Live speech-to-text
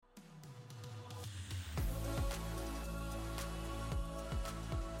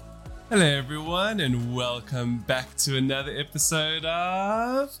Hello, everyone, and welcome back to another episode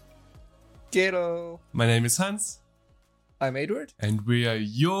of Ghetto. My name is Hans, I'm Edward. and we are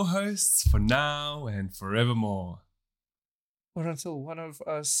your hosts for now and forevermore. Or until one of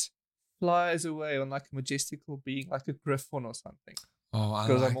us flies away on like a majestical being, like a griffin or something. Oh,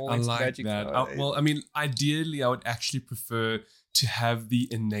 Because I'm all into like magic that. nowadays. Ideally, I would actually prefer to have the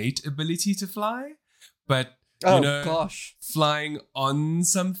innate ability to fly, but Gosh. flying on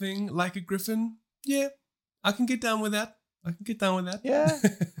something like a griffin, yeah, I can get down with that. Yeah.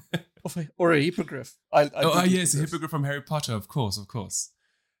 Or a hippogriff. I Yes, a hippogriff from Harry Potter, of course.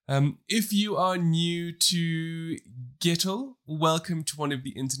 If you are new to Gettle, welcome to one of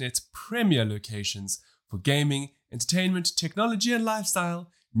the internet's premier locations for gaming, entertainment, technology, and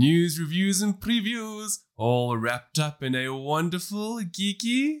lifestyle. News, reviews, and previews, all wrapped up in a wonderful,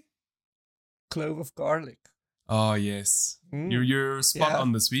 geeky... Clove of garlic. Oh, yes. You're spot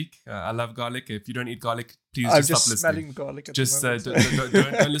on this week. I love garlic. If you don't eat garlic, please I'm just stop just listening. smelling garlic at Just the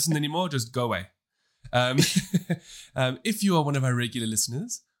moment. don't listen anymore. Just go away. If you are one of our regular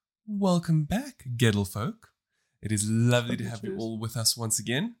listeners, welcome back, Gettle folk. It is lovely to have you all with us once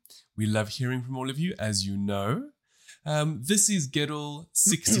again. We love hearing from all of you, as you know. This is Gettle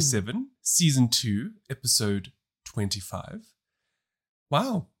 67, Season 2, Episode 25.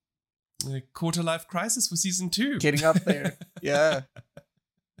 Wow. A quarter-life crisis for Season 2. Getting up there. Yeah.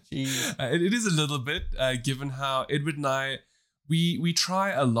 Jeez. It is a little bit, given how Edward and I, we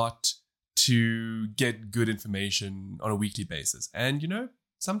try a lot to get good information on a weekly basis. And,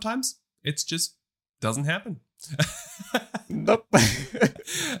 sometimes it just doesn't happen. Nope.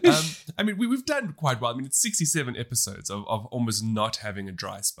 We've done quite well. It's 67 episodes of almost not having a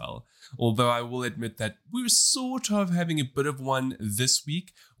dry spell. Although I will admit that we're sort of having a bit of one this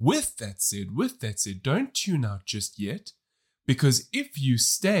week. With that said, don't tune out just yet. Because if you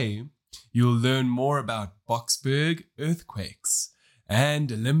stay, you'll learn more about Boksburg earthquakes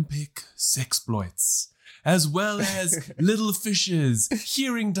and Olympic sexploits, as well as little fishes,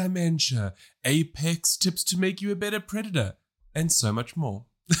 hearing dementia, apex tips to make you a better predator, and so much more.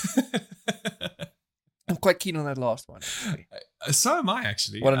 I'm quite keen on that last one, actually. So am I,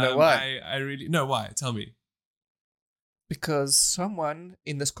 actually. Want to know why? I really... No, why? Tell me. Because someone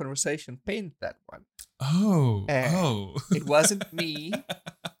in this conversation penned that one. Oh. It wasn't me.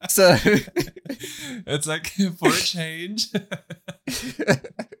 So it's like, for a change.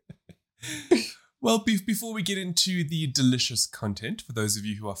 Well, before we get into the delicious content, for those of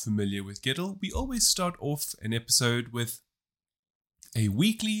you who are familiar with Gettle, we always start off an episode with a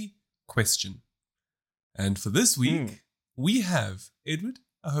weekly question. And for this week, we have, Edward,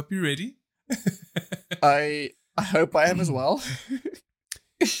 I hope you're ready. I hope I am as well.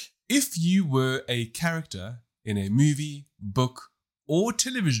 If you were a character in a movie, book, or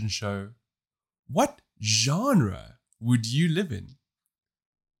television show, what genre would you live in?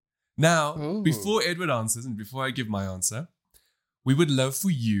 Now, before Edward answers and before I give my answer, we would love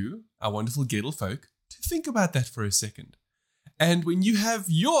for you, our wonderful Gettle folk, to think about that for a second. And when you have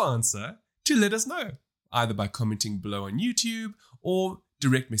your answer, to let us know, either by commenting below on YouTube or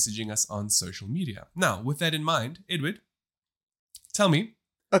direct messaging us on social media. Now, with that in mind, Edward, tell me,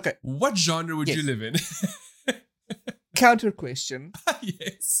 okay, what genre would you live in? Counter question.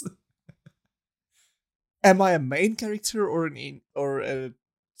 Yes. Am I a main character or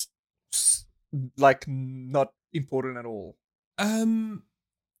like not important at all?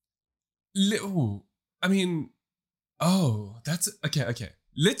 That's okay.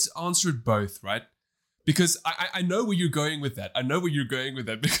 Let's answer it both, right? Because I know where you're going with that.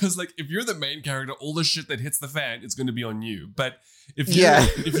 Because like if you're the main character, all the shit that hits the fan is going to be on you. But if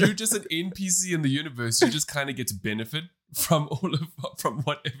you're just an NPC in the universe, you just kind of get to benefit from from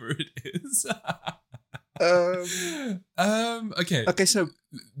whatever it is. Okay, so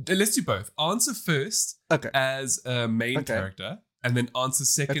let's do both. Answer first as a main character, and then answer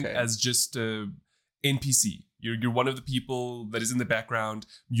second as just a NPC. You're one of the people that is in the background.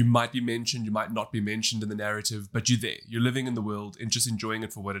 You might be mentioned, you might not be mentioned in the narrative, but you're there. You're living in the world and just enjoying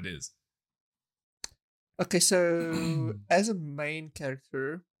it for what it is. Okay, so as a main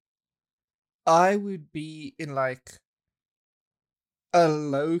character, I would be in like a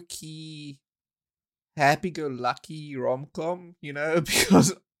low-key, happy-go-lucky rom-com,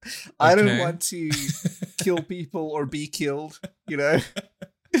 because I don't want to kill people or be killed,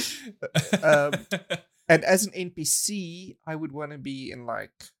 And as an NPC, I would want to be in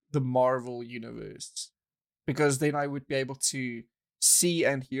like the Marvel universe, because then I would be able to see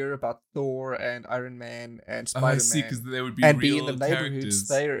and hear about Thor and Iron Man and Spider-Man. I see, because they would be and real be in the neighborhoods characters.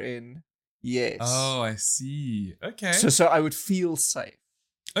 they're in. Yes. Oh, I see. Okay. So I would feel safe.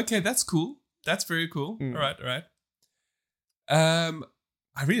 Okay, that's cool. That's very cool. Mm. All right.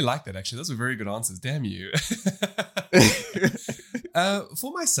 I really like that, actually. Those were very good answers. Damn you.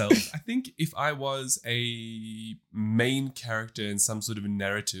 For myself, I think if I was a main character in some sort of a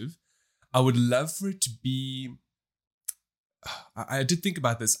narrative, I would love for it to be... I did think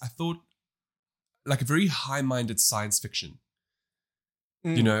about this. I thought like a very high-minded science fiction.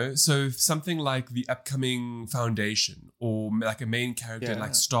 You know, so something like the upcoming Foundation, or like a main character in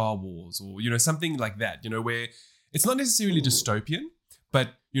like Star Wars, or, you know, something like that, you know, where it's not necessarily dystopian,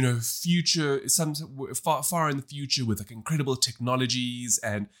 but, you know, future, some far in the future with like incredible technologies,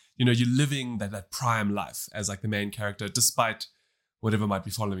 and, you know, you're living that prime life as like the main character, despite whatever might be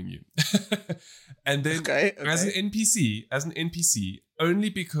following you. And then as an NPC,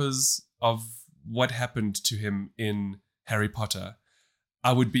 only because of what happened to him in Harry Potter,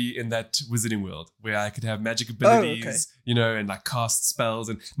 I would be in that wizarding world where I could have magic abilities, you know, and like cast spells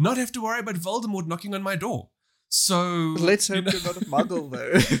and not have to worry about Voldemort knocking on my door. So let's hope you're not a muggle,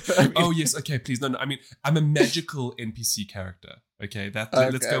 though. I mean, oh yes, okay, please. No, I mean, I'm a magical NPC character. Okay,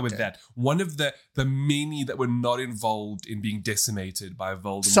 let's go with that. One of the many that were not involved in being decimated by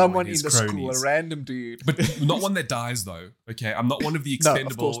Voldemort. Someone and his in the cronies. school, a random dude. But not one that dies, though. Okay, I'm not one of the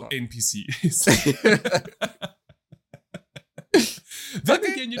expendable NPCs. Then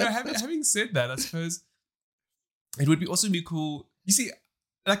again, you know, having said that, I suppose it would also be cool. You see,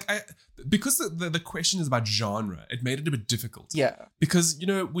 like because the question is about genre, it made it a bit difficult. Yeah. Because, you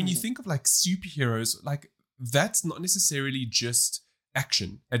know, when you think of like superheroes, like that's not necessarily just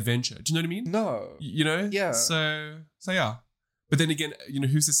action, adventure. Do you know what I mean? No. You know? Yeah. So yeah. But then again, you know,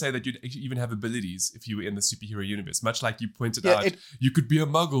 who's to say that you'd even have abilities if you were in the superhero universe? Much like you pointed out, you could be a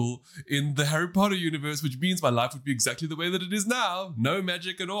muggle in the Harry Potter universe, which means my life would be exactly the way that it is now. No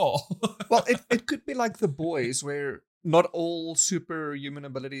magic at all. Well, it could be like The Boys, where not all superhuman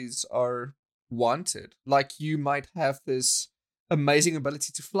abilities are wanted. Like, you might have this amazing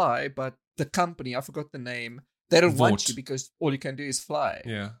ability to fly, but the company, I forgot the name, they don't want you because all you can do is fly.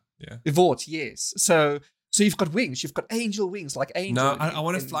 Yeah. Vought, yes. So you've got wings. You've got angel wings, like Angel. No, I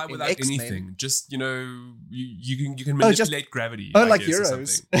want to fly without X-Men. anything. Just, you know, you can manipulate gravity. Oh, like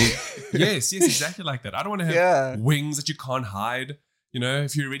Heroes. yes, exactly like that. I don't want to have wings that you can't hide. You know,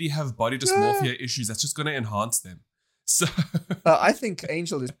 if you already have body dysmorphia issues, that's just going to enhance them. So I think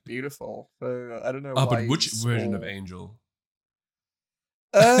Angel is beautiful. So I don't know why. But which version of Angel?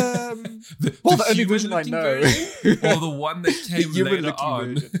 The only version I know. Or the one that came later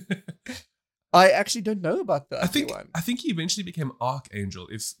on. I actually don't know about that. I think he eventually became Archangel,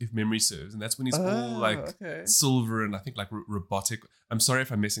 if memory serves, and that's when he's all like silver and I think like robotic. I'm sorry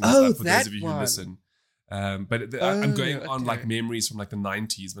if I'm messing this up for those of you who listen. But I'm going on like memories from like the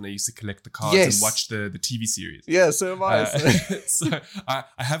 90s when I used to collect the cards and watch the TV series. Yeah, so am I. So I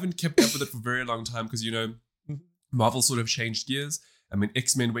haven't kept up with it for a very long time because, you know, Marvel sort of changed gears. I mean,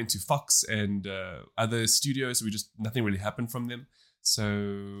 X-Men went to Fox and other studios, so nothing really happened from them.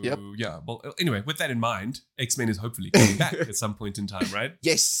 So, yeah. Well, anyway, with that in mind, X-Men is hopefully coming back at some point in time, right?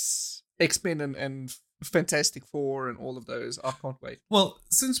 Yes. X-Men and Fantastic Four and all of those. I can't wait. Well,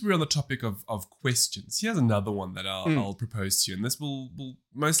 since we're on the topic of questions, here's another one that I'll propose to you. And this will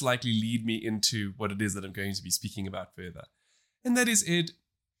most likely lead me into what it is that I'm going to be speaking about further. And that is, Ed,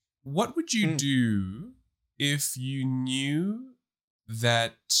 what would you do if you knew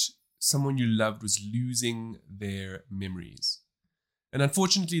that someone you loved was losing their memories? And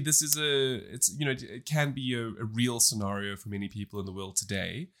unfortunately, this is it can be a real scenario for many people in the world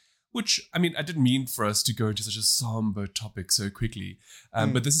today, which, I mean, I didn't mean for us to go into such a somber topic so quickly,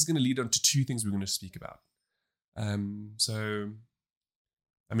 but this is going to lead on to two things we're going to speak about. So,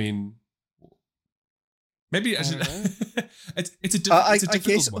 I mean, maybe I should... it's a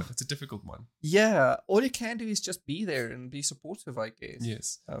difficult one. It's a difficult one. Yeah, all you can do is just be there and be supportive, I guess.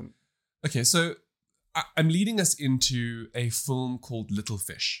 Yes. Okay, so I'm leading us into a film called Little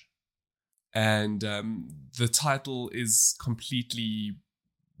Fish. And the title is completely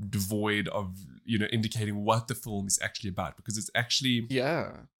devoid of, you know, indicating what the film is actually about, because it's actually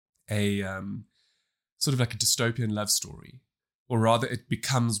a sort of like a dystopian love story, or rather it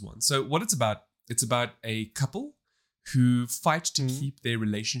becomes one. So what it's about a couple who fight to keep their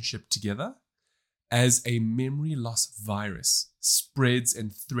relationship together as a memory loss virus spreads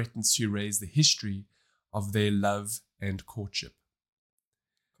and threatens to erase the history of their love and courtship.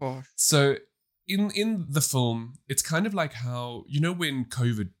 Gosh. So in the film, it's kind of like how, you know, when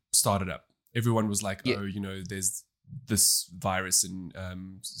COVID started up, everyone was like, oh, you know, there's this virus and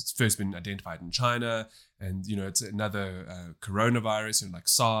it's first been identified in China, and, you know, it's another coronavirus and like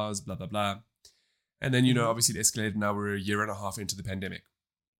SARS, blah, blah, blah. And then, you know, obviously it escalated. Now we're a year and a half into the pandemic.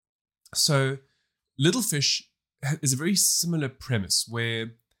 So Little Fish is a very similar premise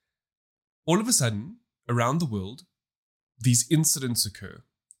where all of a sudden, around the world, these incidents occur,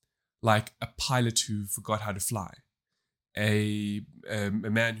 like a pilot who forgot how to fly, a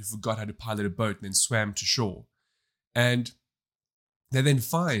man who forgot how to pilot a boat and then swam to shore. And they then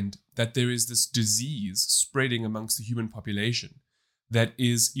find that there is this disease spreading amongst the human population that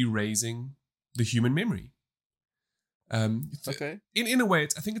is erasing the human memory. Okay. In a way,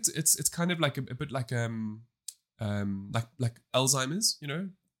 I think it's kind of like a bit like Alzheimer's,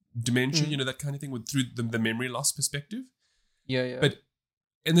 dementia, that kind of thing through the memory loss perspective. Yeah.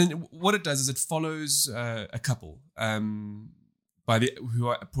 And then what it does is it follows a couple who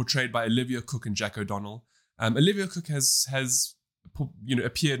are portrayed by Olivia Cooke and Jack O'Donnell. Olivia Cooke has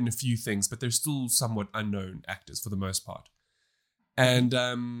appeared in a few things, but they're still somewhat unknown actors for the most part. And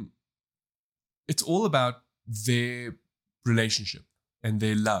it's all about their relationship and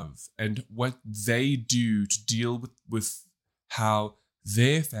their love and what they do to deal with how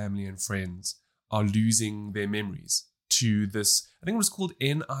their family and friends are losing their memories to this. I think it was called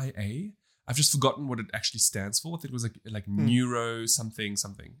NIA. I've just forgotten what it actually stands for. I think it was like neuro something.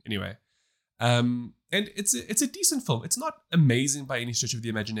 Anyway, and it's a decent film. It's not amazing by any stretch of the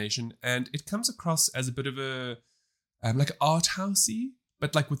imagination, and it comes across as a bit of a like art housey,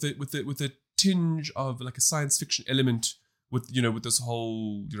 but like with a tinge of like a science fiction element with this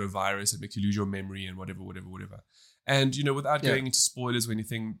whole virus that makes you lose your memory and whatever. And without going into spoilers or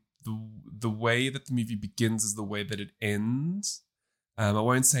anything, the way that the movie begins is the way that it ends. I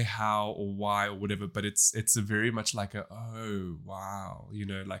won't say how or why or whatever, but it's a very much like a oh wow,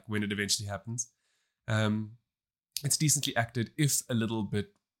 like when it eventually happens. It's decently acted, if a little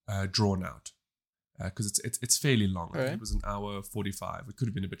bit drawn out, because it's fairly long. I think it was an hour 45. It could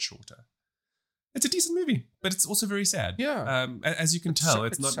have been a bit shorter. It's a decent movie, but it's also very sad. Yeah. As you can tell,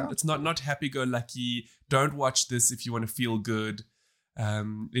 it's not happy-go-lucky. Don't watch this if you want to feel good.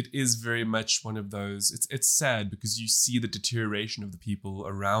 It is very much one of those. It's sad because you see the deterioration of the people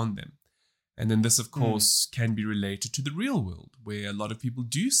around them, and then this, of course, can be related to the real world, where a lot of people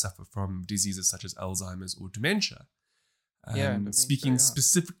do suffer from diseases such as Alzheimer's or dementia. Speaking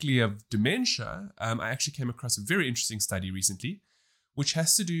specifically of dementia, I actually came across a very interesting study recently, which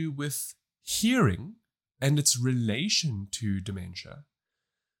has to do with hearing and its relation to dementia.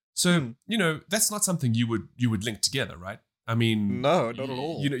 So, that's not something you would link together, right? I mean, no, not at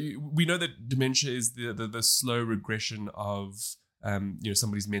all. We know that dementia is the slow regression of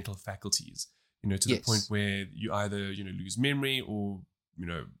somebody's mental faculties, to the point where you either lose memory or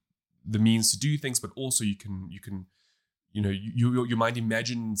the means to do things, but also you can your mind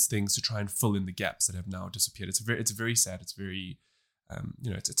imagines things to try and fill in the gaps that have now disappeared. It's very sad. It's very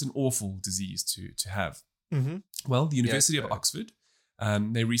it's an awful disease to have. Mm-hmm. Well, the University of Oxford,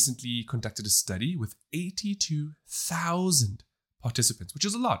 they recently conducted a study with 82,000 participants, which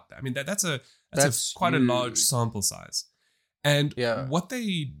is a lot. I mean, that's quite huge. A large sample size. And what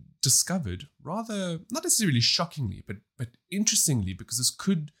they discovered, rather not necessarily shockingly, but interestingly, because this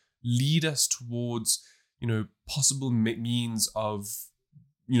could lead us towards possible means of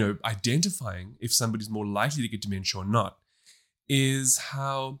identifying if somebody's more likely to get dementia or not, is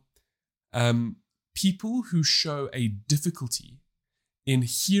how people who show a difficulty in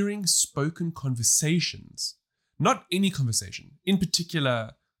hearing spoken conversations, not any conversation, in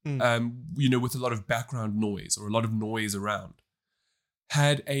particular, with a lot of background noise or a lot of noise around,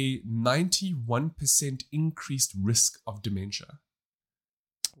 had a 91% increased risk of dementia.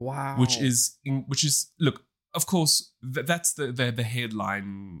 Wow. Which is look, of course, that's the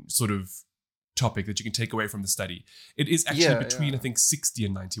headline sort of topic that you can take away from the study. It is actually between I think 60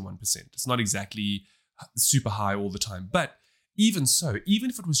 and 91%. It's not exactly super high all the time, but even so, even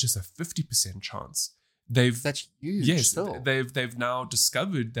if it was just a 50% chance, that's huge. Yes, still. they've now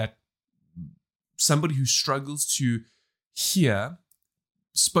discovered that somebody who struggles to hear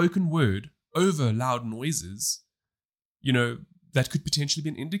spoken word over loud noises, that could potentially be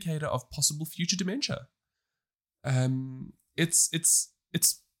an indicator of possible future dementia. It's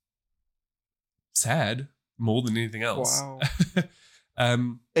sad more than anything else.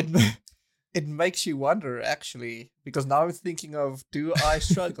 Wow. It makes you wonder, actually, because now I'm thinking of, do I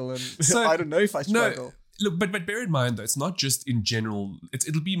struggle? And so, I don't know if I struggle. No, look, but bear in mind, though, it's not just in general.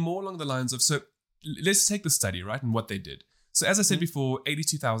 It'll be more along the lines of, so let's take the study, right, and what they did. So as I said before,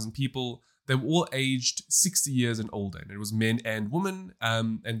 82,000 people, they were all aged 60 years and older, and it was men and women,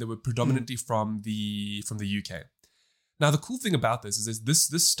 and they were predominantly from the UK. Now, the cool thing about this is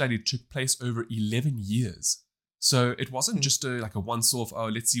this study took place over 11 years. So it wasn't just a once-off,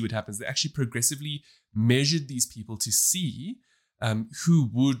 let's see what happens. They actually progressively measured these people to see who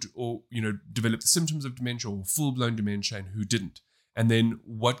would or develop the symptoms of dementia or full-blown dementia and who didn't, and then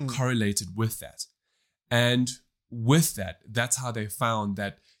what correlated with that. And with that, that's how they found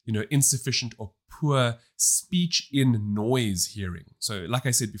that insufficient or poor speech in noise hearing. So like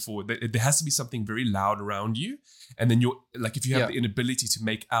I said before, there has to be something very loud around you, and then if you have the inability to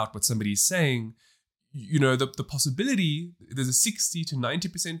make out what somebody is saying, the possibility, there's a 60 to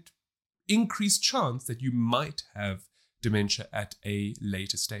 90% increased chance that you might have dementia at a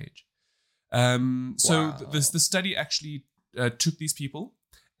later stage. So the study actually took these people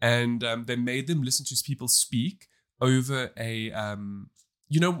and they made them listen to people speak over a,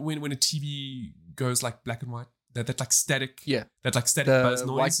 when a TV goes like black and white, that like static, that like static buzz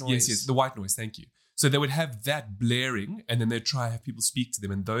noise. Yes, the white noise. Thank you. So they would have that blaring, and then they'd try to have people speak to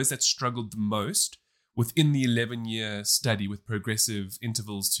them. And those that struggled the most within the 11-year study with progressive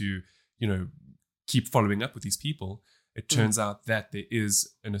intervals to, keep following up with these people, it turns out that there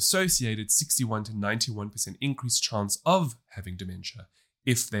is an associated 61 to 91% increased chance of having dementia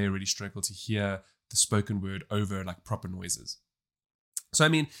if they already struggle to hear the spoken word over like proper noises. So I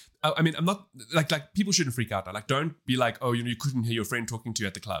mean, I'm not like people shouldn't freak out. Like, don't be like, oh, you couldn't hear your friend talking to you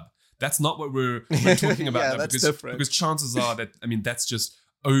at the club. That's not what we're talking about. That's different. Because chances are that, that's just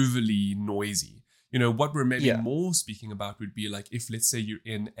overly noisy. What we're maybe more speaking about would be like if, let's say, you're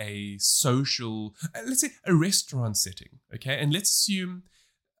in a social, let's say a restaurant setting, okay? And let's assume,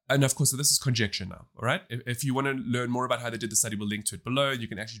 and of course, so this is conjecture now, all right? If you want to learn more about how they did the study, we'll link to it below. You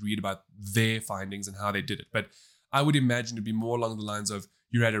can actually read about their findings and how they did it. But I would imagine it'd be more along the lines of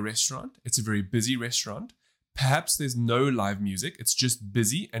you're at a restaurant. It's a very busy restaurant. Perhaps there's no live music. It's just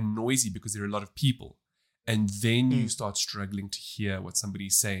busy and noisy because there are a lot of people. And then you start struggling to hear what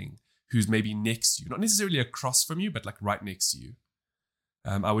somebody's saying who's maybe next to you. Not necessarily across from you, but like right next to you.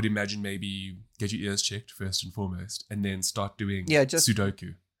 I would imagine maybe get your ears checked first and foremost, and then start doing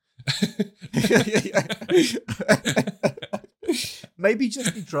Sudoku. Maybe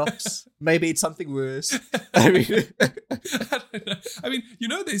just the drops. Maybe it's something worse. I don't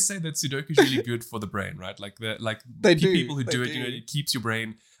know. They say that Sudoku is really good for the brain, right? Like people who do it, it keeps your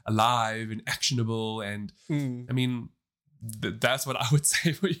brain alive and actionable. And that's what I would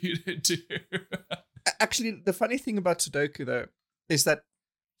say for you to do. Actually, the funny thing about Sudoku though is that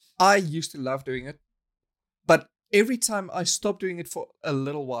I used to love doing it, but every time I stop doing it for a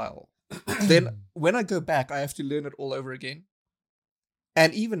little while, then when I go back, I have to learn it all over again.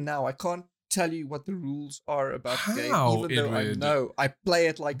 And even now, I can't tell you what the rules are about the game, even though I know. I play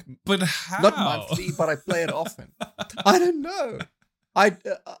it but how? Not monthly, but I play it often. I don't know.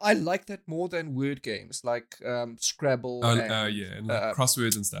 I like that more than word games like Scrabble and like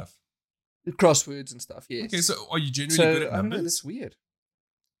crosswords and stuff. Crosswords and stuff, yes. Okay, so are you genuinely good at numbers? I don't know, that's weird.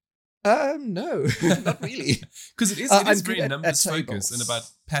 No, not really. Because it is very numbers focused and about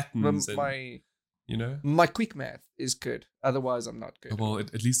patterns my quick math is good. Otherwise, I'm not good. Well,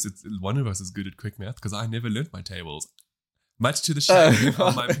 at least one of us is good at quick math because I never learned my tables. Much to the shame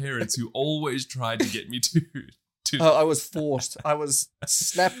of my parents who always tried to get me to. I was forced. I was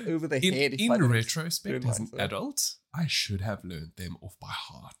slapped over the head. In retrospect, as an adult, I should have learned them off by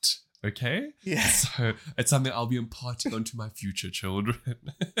heart. Okay? Yeah. So it's something I'll be imparting onto my future children.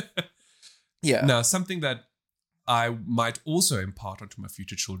 Yeah. Now, something that I might also impart onto my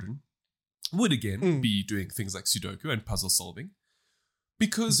future children would again be doing things like Sudoku and puzzle solving.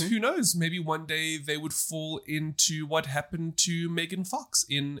 Because who knows, maybe one day they would fall into what happened to Megan Fox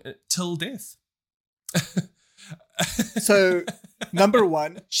in Till Death. So, number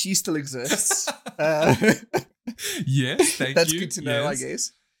one, she still exists. Yes, thank you. That's good to know, yes. I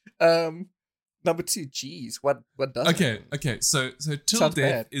guess. Number two, geez, what does Okay. So Till Sounds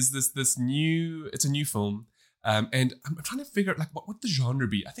Death bad. is this new, it's a new film. And I'm trying to figure out like what the genre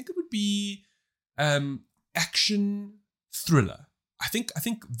be. I think it would be action thriller. I think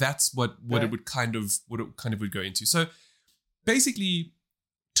that's what it kind of would go into. So basically,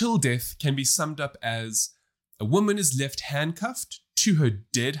 Till Death can be summed up as a woman is left handcuffed to her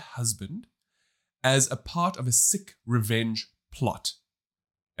dead husband as a part of a sick revenge plot.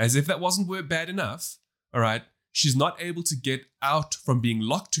 As if that wasn't bad enough, all right, she's not able to get out from being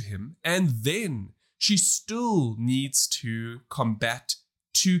locked to him, and then she still needs to combat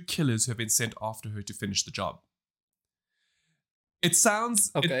two killers who have been sent after her to finish the job. It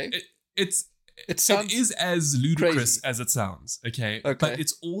sounds okay. It is as ludicrous as it sounds, okay? But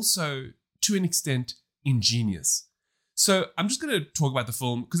it's also, to an extent, ingenious. So I'm just going to talk about the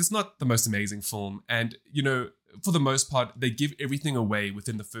film because it's not the most amazing film. And, for the most part, they give everything away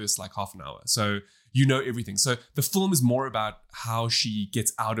within the first half an hour. So you know everything. So the film is more about how she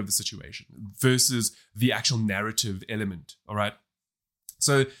gets out of the situation versus the actual narrative element, all right?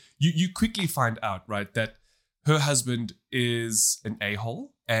 So you quickly find out, right, that her husband is an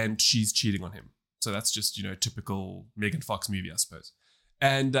a-hole and she's cheating on him. So that's just, typical Megan Fox movie, I suppose.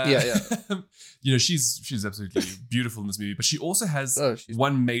 And, she's absolutely beautiful in this movie. But she also has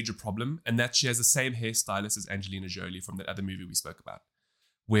one major problem, and that she has the same hairstylist as Angelina Jolie from that other movie we spoke about,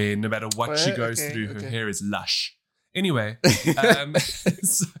 where no matter what she goes through, her hair is lush. Anyway,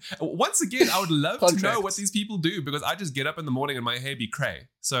 so once again, I would love to know what these people do, because I just get up in the morning and my hair be cray.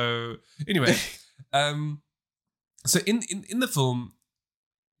 So anyway, so in the film,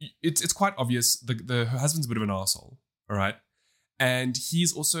 it's quite obvious her husband's a bit of an arsehole, all right? And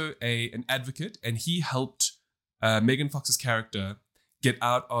he's also an advocate, and he helped Megan Fox's character get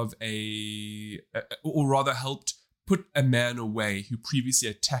out of or rather helped put a man away who previously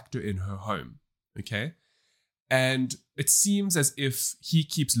attacked her in her home, okay? And it seems as if he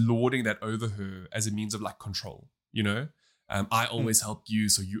keeps lording that over her as a means of like control, I always help you,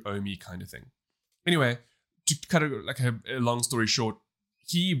 so you owe me kind of thing. Anyway, to kind of like a long story short,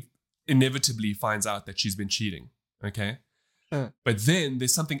 he inevitably finds out that she's been cheating, okay? But then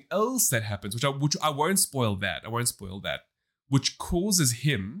there's something else that happens, which I won't spoil that. Which causes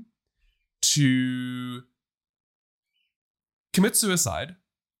him to commit suicide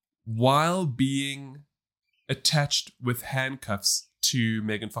while being attached with handcuffs to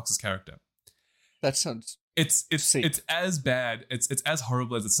Megan Fox's character. That sounds it's as bad, it's as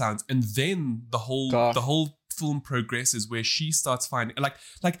horrible as it sounds. And then the whole film progresses where she starts finding like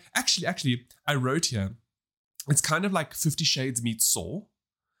actually I wrote here, it's kind of like 50 Shades meets Saw,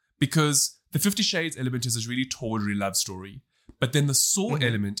 because the 50 Shades element is this really tawdry love story. But then the Saw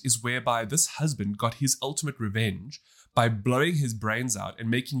element is whereby this husband got his ultimate revenge by blowing his brains out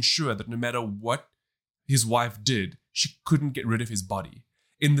and making sure that no matter what his wife did, she couldn't get rid of his body.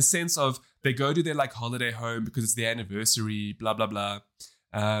 In the sense of, they go to their like holiday home because it's their anniversary, blah, blah, blah.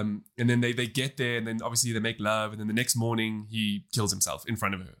 And then they get there, and then obviously they make love. And then the next morning he kills himself in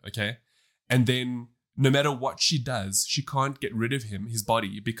front of her. Okay. And then no matter what she does, she can't get rid of his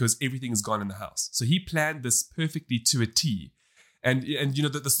body, because everything is gone in the house. So he planned this perfectly to a T. And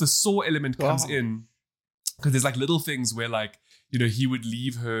the Saw element comes in, because there's like little things where like, he would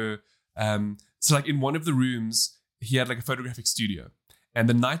leave her. So like in one of the rooms, he had like a photographic studio. And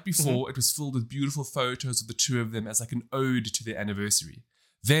the night before, it was filled with beautiful photos of the two of them as like an ode to their anniversary.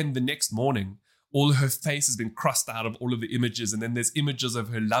 Then the next morning, all her face has been crossed out of all of the images. And then there's images of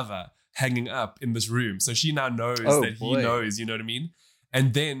her lover hanging up in this room. So she now knows he knows, you know what I mean?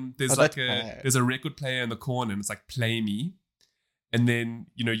 And then there's there's a record player in the corner, and it's like, play me. And then,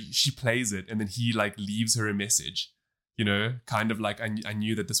 she plays it, and then he like leaves her a message, kind of like, I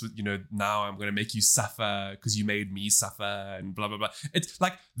knew that this was, now I'm going to make you suffer because you made me suffer, and blah, blah, blah. It's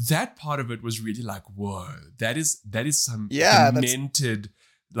like, that part of it was really like, whoa, that is some demented,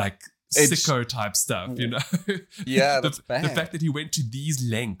 like, sicko type stuff, Yeah, that's bad. The fact that he went to these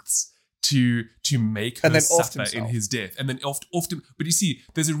lengths to make her suffer in his death, and then offed him. But you see,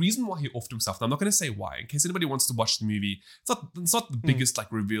 there's a reason why he offed himself. Now, I'm not going to say why, in case anybody wants to watch the movie. It's not the biggest like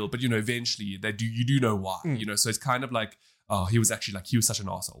reveal, but eventually you do know why. So it's kind of like, oh, he was such an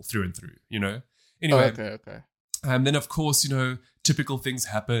asshole through and through. Anyway, okay. Then of course, typical things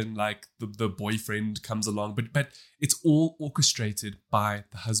happen, like the boyfriend comes along, but it's all orchestrated by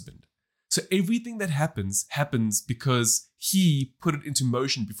the husband. So everything that happens because he put it into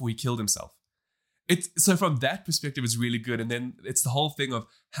motion before he killed himself. So from that perspective, it's really good. And then it's the whole thing of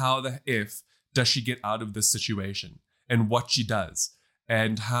how the F does she get out of this situation, and what she does,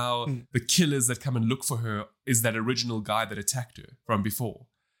 and how the killers that come and look for her is that original guy that attacked her from before.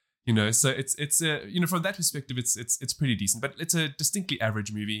 So it's from that perspective, it's pretty decent, but it's a distinctly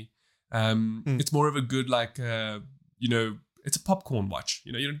average movie. It's more of a good it's a popcorn watch.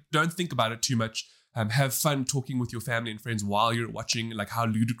 You don't think about it too much. Have fun talking with your family and friends while you're watching, like how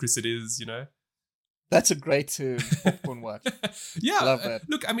ludicrous it is. That's a great popcorn watch. Yeah, love that.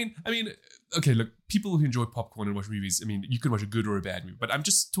 Look, I mean, okay. Look, people who enjoy popcorn and watch movies. I mean, you can watch a good or a bad movie, but I'm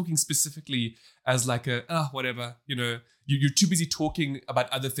just talking specifically as like whatever. You're too busy talking about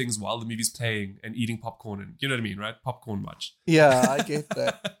other things while the movie's playing and eating popcorn, and you know what I mean, right? Popcorn watch. Yeah, I get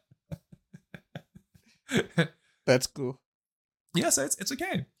that. That's cool. Yeah, so it's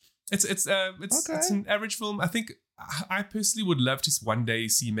okay. It's an average film. I think I personally would love to one day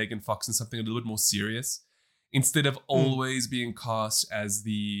see Megan Fox in something a little bit more serious, instead of always being cast as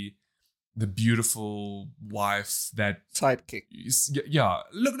the beautiful wife that sidekick. Yeah,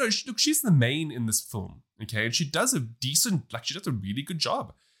 look, she's the main in this film, okay, and she does a really good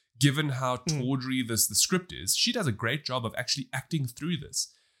job, given how tawdry the script is. She does a great job of actually acting through this,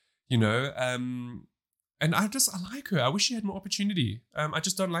 And I like her. I wish she had more opportunity. I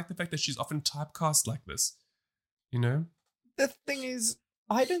just don't like the fact that she's often typecast like this. You know? The thing is,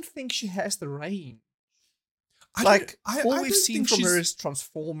 I don't think she has the range. All we've seen from her is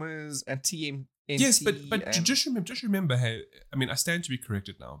Transformers and TMNT. Yes, but just remember, hey, I mean, I stand to be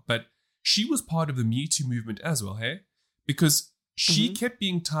corrected now, but she was part of the Me Too movement as well, hey? Because she kept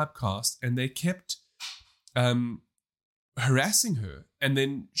being typecast and they kept harassing her. And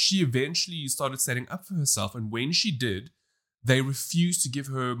then she eventually started standing up for herself. And when she did, they refused to give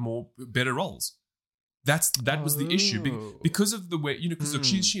her better roles. That was the issue because of the way, because look,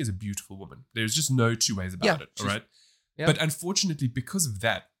 she is a beautiful woman. There's just no two ways about it, all right? Yeah. But unfortunately, because of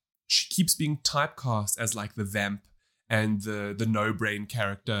that, she keeps being typecast as like the vamp and the no-brain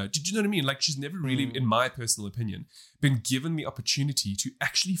character. Do you know what I mean? Like she's never really, in my personal opinion, been given the opportunity to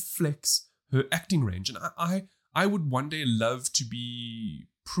actually flex her acting range. And I would one day love to be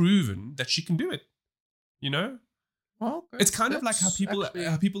proven that she can do it, you know? Okay. It's kind of like how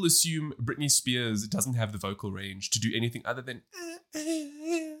people assume Britney Spears doesn't have the vocal range to do anything other than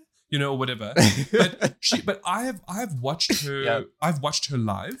or whatever. But I've watched her. Yeah. I've watched her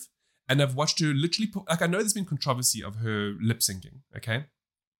live, and I've watched her literally. Like I know there's been controversy of her lip syncing. Okay,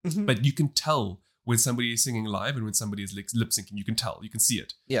 but you can tell when somebody is singing live and when somebody is lip syncing. You can tell. You can see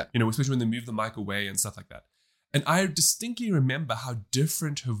it. Yeah. Especially when they move the mic away and stuff like that. And I distinctly remember how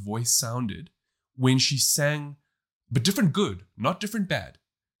different her voice sounded when she sang. But different good, not different bad.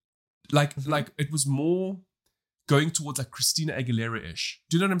 Like it was more going towards like Christina Aguilera-ish.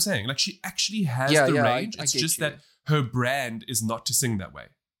 Do you know what I'm saying? Like she actually has the range. It's just that her brand is not to sing that way.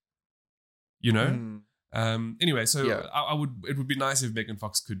 You know? Anyway, so it would be nice if Megan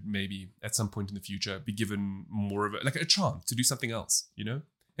Fox could maybe at some point in the future be given more of a chance to do something else, you know?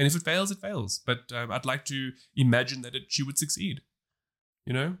 And if it fails, it fails. But I'd like to imagine that she would succeed.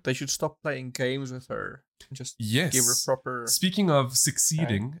 You know? They should stop playing games with her and just give her proper... Speaking of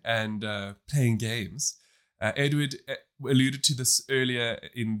succeeding and playing games, Edward alluded to this earlier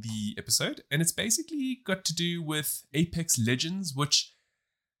in the episode, and it's basically got to do with Apex Legends, which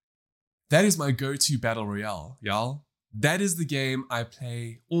that is my go-to battle royale, y'all. That is the game I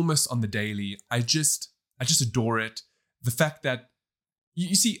play almost on the daily. I just adore it. The fact that,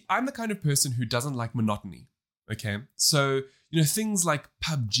 you see, I'm the kind of person who doesn't like monotony. Okay, so things like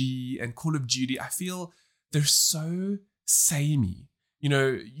PUBG and Call of Duty, I feel they're so samey.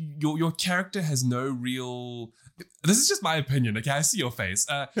 Your character has no real. This is just my opinion. Okay, I see your face.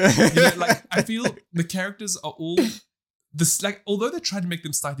 I feel the characters are all this. Like, although they try to make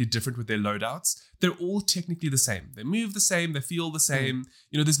them slightly different with their loadouts, they're all technically the same. They move the same. They feel the same.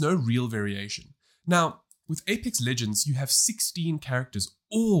 There's no real variation. Now, with Apex Legends, you have 16 characters,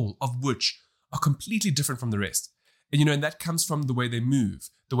 all of which are completely different from the rest. And that comes from the way they move,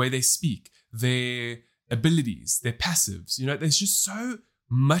 the way they speak, their abilities, their passives. There's just so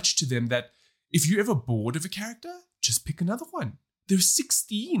much to them that if you're ever bored of a character, just pick another one. There's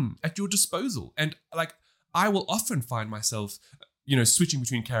 16 at your disposal. And I will often find myself, switching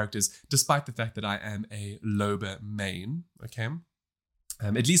between characters, despite the fact that I am a Loba main, okay?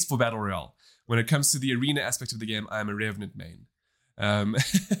 At least for Battle Royale. When it comes to the arena aspect of the game, I am a Revenant main.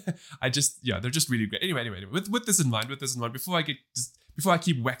 they're just really great. Anyway, with this in mind, before I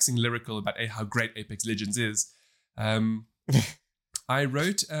keep waxing lyrical about how great Apex Legends is, I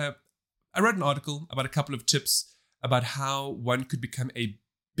wrote an article about a couple of tips about how one could become a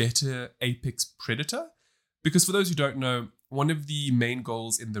better Apex Predator. Because for those who don't know, one of the main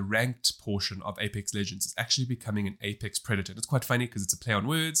goals in the ranked portion of Apex Legends is actually becoming an Apex Predator. And it's quite funny because it's a play on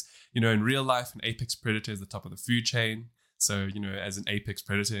words. In real life, an Apex Predator is the top of the food chain. So, as an Apex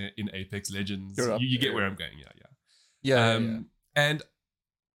Predator in Apex Legends, you get where I'm going. Yeah. And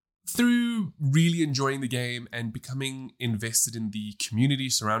through really enjoying the game and becoming invested in the community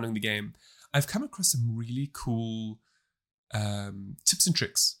surrounding the game, I've come across some really cool tips and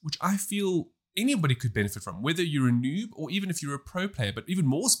tricks, which I feel anybody could benefit from, whether you're a noob or even if you're a pro player, but even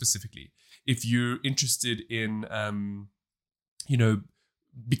more specifically, if you're interested in,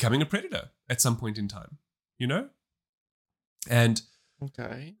 becoming a Predator at some point in time, And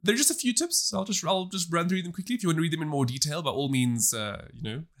okay, there are just a few tips. So I'll just run through them quickly. If you want to read them in more detail, by all means,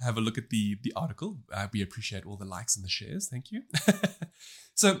 have a look at the article. We appreciate all the likes and the shares. Thank you.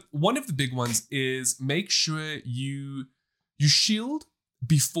 So one of the big ones is make sure you shield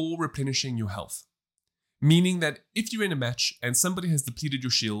before replenishing your health. Meaning that if you're in a match and somebody has depleted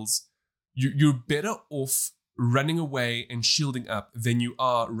your shields, you're better off running away and shielding up than you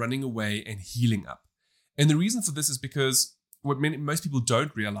are running away and healing up. And the reason for this is because what most people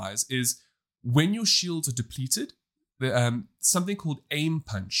don't realize is when your shields are depleted, something called aim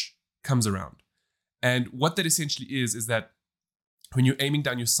punch comes around. And what that essentially is that when you're aiming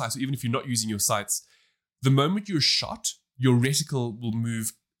down your sights, or even if you're not using your sights, the moment you're shot, your reticle will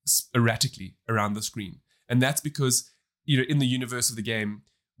move erratically around the screen. And that's because, in the universe of the game,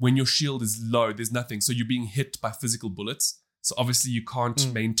 when your shield is low, there's nothing. So you're being hit by physical bullets. So obviously you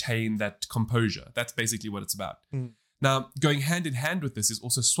can't maintain that composure. That's basically what it's about. Now, going hand in hand with this is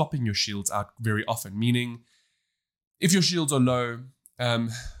also swapping your shields out very often, meaning if your shields are low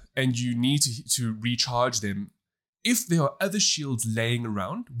and you need to recharge them, if there are other shields laying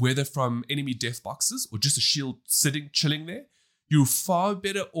around, whether from enemy death boxes or just a shield chilling there, you're far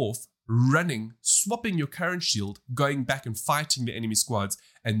better off running, swapping your current shield, going back and fighting the enemy squads,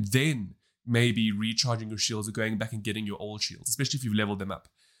 and then maybe recharging your shields or going back and getting your old shields, especially if you've leveled them up.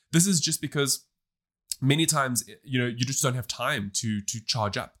 This is just because many times, you just don't have time to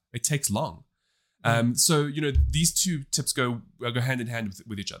charge up. It takes long. So, these two tips go hand in hand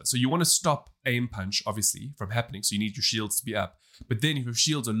with each other. So you want to stop aim punch, obviously, from happening. So you need your shields to be up. But then if your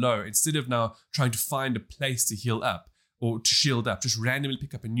shields are low, instead of now trying to find a place to heal up or to shield up, just randomly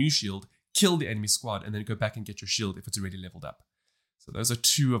pick up a new shield, kill the enemy squad, and then go back and get your shield if it's already leveled up. So those are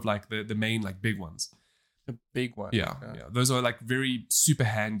two of like the main like big ones. The big one. Yeah. Those are like very super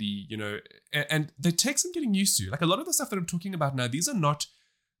handy, and they take some getting used to. Like a lot of the stuff that I'm talking about now, these are not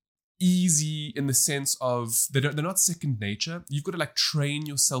easy in the sense of they're not second nature. You've got to like train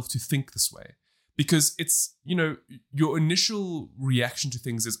yourself to think this way, because it's, your initial reaction to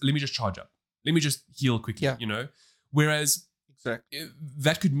things is, let me just charge up, let me just heal quickly, whereas exactly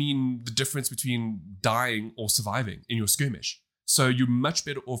that could mean the difference between dying or surviving in your skirmish. So you're much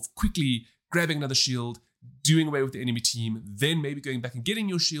better off quickly grabbing another shield, doing away with the enemy team, then maybe going back and getting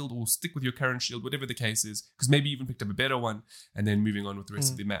your shield, or stick with your current shield, whatever the case is, because maybe you even picked up a better one, and then moving on with the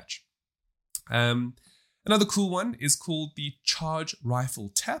rest of the match. Another cool one is called the Charge Rifle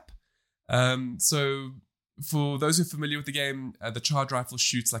Tap. So for those who are familiar with the game, the Charge Rifle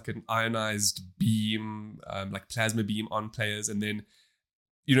shoots like an ionized beam, like plasma beam on players, and then,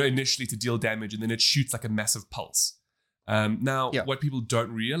 initially to deal damage, and then it shoots like a massive pulse. What people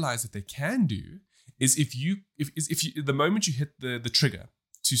don't realize that they can do is if you the moment you hit the trigger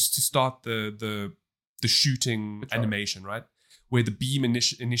to start the shooting animation, right, where the beam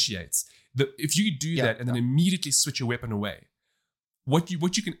initiates, if you do that and then immediately switch your weapon away, what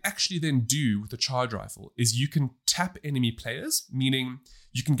you can actually then do with the charge rifle is you can tap enemy players, meaning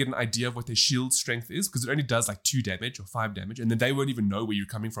you can get an idea of what their shield strength is, because it only does like 2 damage or 5 damage, and then they won't even know where you're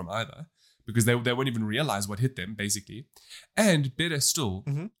coming from either, because they won't even realize what hit them, basically. And better still,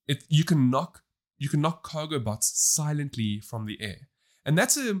 you can knock cargo bots silently from the air. And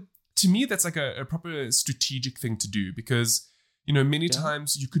to me, that's like a proper strategic thing to do, because, many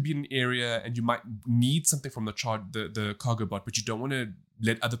times you could be in an area and you might need something from the cargo bot, but you don't want to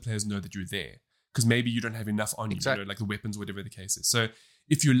let other players know that you're there, because maybe you don't have enough on you, like the weapons, whatever the case is. So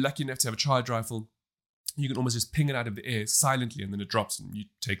if you're lucky enough to have a charge rifle, you can almost just ping it out of the air silently, and then it drops and you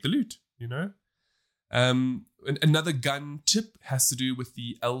take the loot, Another gun tip has to do with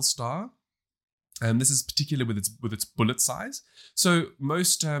the L-Star. This is particular with its bullet size. So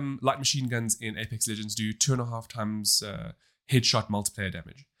most light machine guns in Apex Legends do 2.5 times headshot multiplayer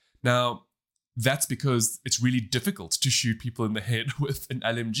damage. Now, that's because it's really difficult to shoot people in the head with an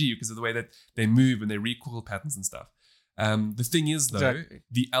LMG because of the way that they move and their recoil patterns and stuff. The thing is, though,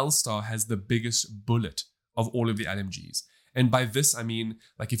 the L-Star has the biggest bullet of all of the LMGs. And by this, I mean,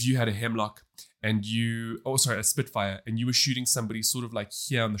 like if you had a Hemlock and a Spitfire, and you were shooting somebody sort of like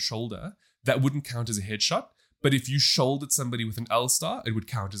here on the shoulder, that wouldn't count as a headshot. But if you shouldered somebody with an L-Star, it would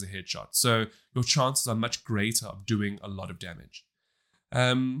count as a headshot. So your chances are much greater of doing a lot of damage. There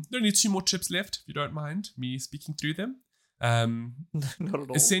are only 2 more tips left, if you don't mind me speaking through them. Not at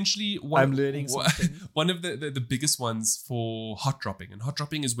all. Essentially, I'm learning something. One of the biggest ones for hot dropping. And hot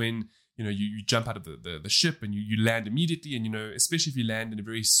dropping is when you jump out of the ship and you land immediately, and especially if you land in a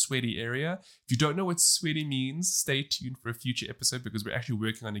very sweaty area. If you don't know what sweaty means, stay tuned for a future episode, because we're actually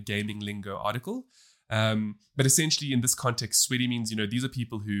working on a gaming lingo article. But essentially in this context, sweaty means, these are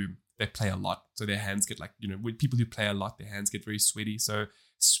people who they play a lot, so their hands get like, with people who play a lot, their hands get very sweaty. So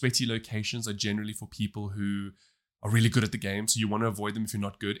sweaty locations are generally for people who are really good at the game, so you want to avoid them if you're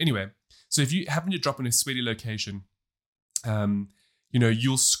not good. Anyway, so if you happen to drop in a sweaty location,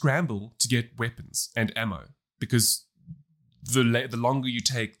 you'll scramble to get weapons and ammo, because the longer you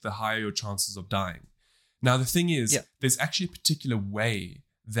take, the higher your chances of dying. Now, the thing is, there's actually a particular way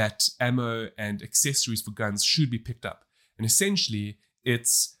that ammo and accessories for guns should be picked up. And essentially,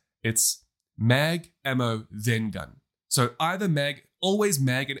 it's mag, ammo, then gun. So always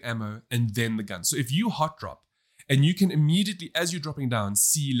mag and ammo, and then the gun. So if you hot drop, and you can immediately, as you're dropping down,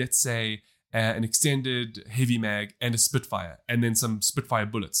 see, let's say, an extended heavy mag, and a Spitfire, and then some Spitfire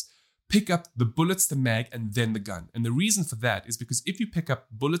bullets. Pick up the bullets, the mag, and then the gun. And the reason for that is because if you pick up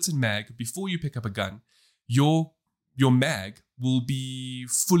bullets and mag before you pick up a gun, your mag will be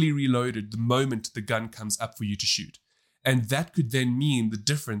fully reloaded the moment the gun comes up for you to shoot. And that could then mean the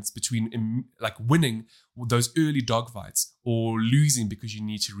difference between like winning those early dogfights or losing because you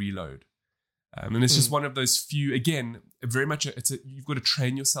need to reload. And it's just one of those few, again, very much, you've got to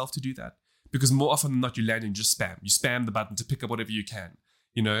train yourself to do that. Because more often than not, you land and just spam. You spam the button to pick up whatever you can,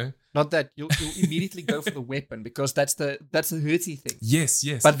 you know? Not that you'll immediately go for the weapon because that's the hurty thing. Yes.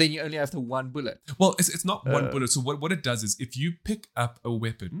 But then you only have the one bullet. Well, it's not one bullet. So what it does is if you pick up a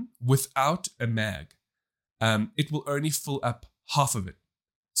weapon without a mag, it will only fill up half of it.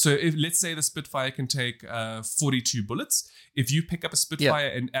 So if let's say the Spitfire can take 42 bullets, if you pick up a Spitfire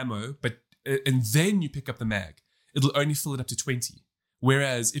and ammo, and then you pick up the mag, it'll only fill it up to 20.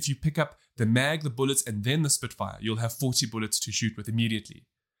 Whereas if you pick up the mag, the bullets, and then the Spitfire, you'll have 40 bullets to shoot with immediately.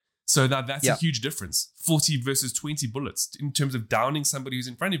 So that's a huge difference. 40 versus 20 bullets in terms of downing somebody who's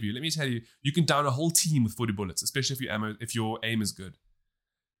in front of you. Let me tell you, you can down a whole team with 40 bullets, especially if your aim is good.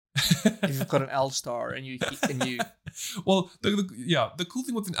 If you've got an L-Star and you well, the cool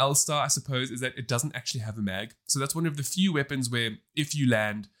thing with an L-Star, I suppose, is that it doesn't actually have a mag. So that's one of the few weapons where if you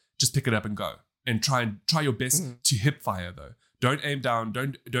land, just pick it up and go, and try your best to hip fire though. Don't aim down.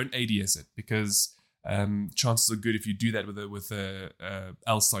 Don't ADS it, because chances are good if you do that with a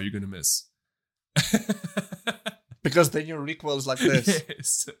L-Star, you're going to miss. Because then your recoil is like this.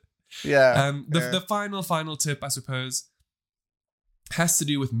 Yes. Yeah. The final tip, I suppose, has to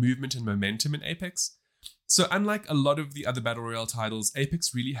do with movement and momentum in Apex. So unlike a lot of the other Battle Royale titles,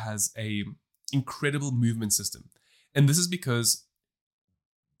 Apex really has a incredible movement system. And this is because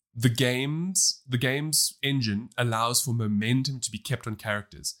the game's engine allows for momentum to be kept on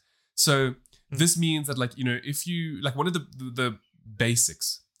characters. So this means that, like, you know, if you, like, one of the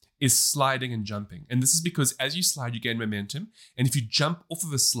basics is sliding and jumping. And this is because as you slide, you gain momentum. And if you jump off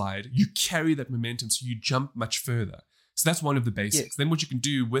of a slide, you carry that momentum, so you jump much further. So that's one of the basics. Yes. Then what you can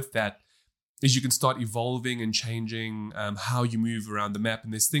do with that is you can start evolving and changing how you move around the map.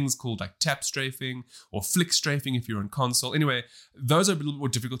 And there's things called like tap strafing or flick strafing if you're on console. Anyway, those are a little more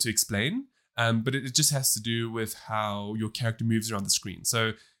difficult to explain, but it just has to do with how your character moves around the screen.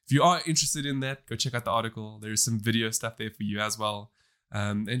 So if you are interested in that, go check out the article. There's some video stuff there for you as well.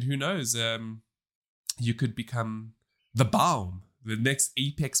 And who knows, you could become the bomb, the next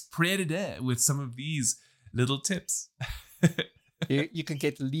Apex Predator with some of these little tips. You can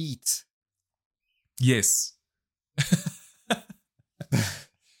get lead. Yes.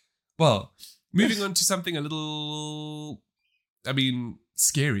 Well, moving on to something a little,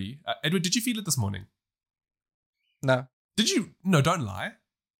 scary. Edward, did you feel it this morning? No. Did you? No, don't lie.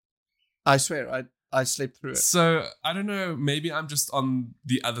 I swear, I slept through it. So, I don't know, maybe I'm just on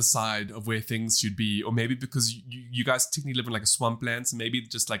the other side of where things should be, or maybe because you guys technically live in like a swampland, so maybe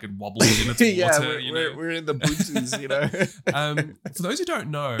just like it wobbles in its water. We're in the Boontoos, you know. For those who don't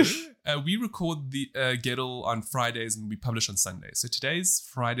know, we record the Gettle on Fridays and we publish on Sundays. So today's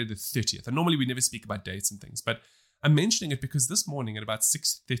Friday the 30th. And normally we never speak about dates and things, but I'm mentioning it because this morning at about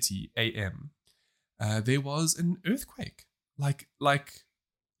 6:30 a.m., there was an earthquake. Like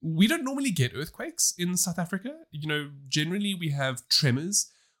we don't normally get earthquakes in South Africa. You know, generally we have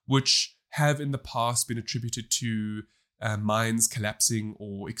tremors, which have in the past been attributed to mines collapsing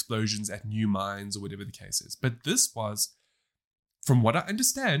or explosions at new mines or whatever the case is. But this was, from what I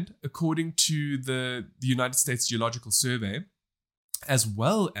understand, according to the United States Geological Survey, as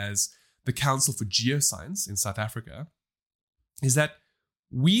well as the Council for Geoscience in South Africa, is that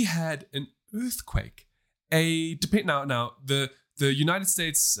we had an earthquake. The United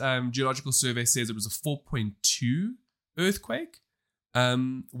States Geological Survey says it was a 4.2 earthquake,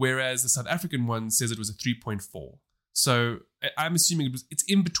 whereas the South African one says it was a 3.4. So I'm assuming it's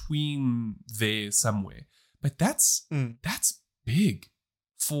in between there somewhere. But that's big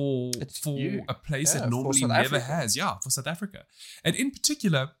for a place that normally never has. Yeah, for South Africa. And in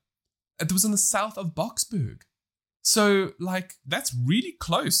particular, it was in the south of Boksburg. So, like, that's really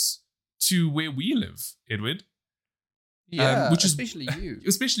close to where we live, Edward. Yeah, which is especially you.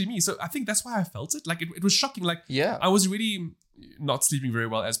 Especially me. So I think that's why I felt it. Like, it was shocking. Like, yeah. I was really not sleeping very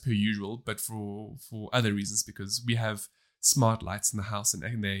well as per usual, but for other reasons, because we have smart lights in the house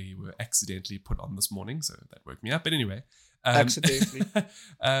and they were accidentally put on this morning. So that woke me up. But anyway. Accidentally.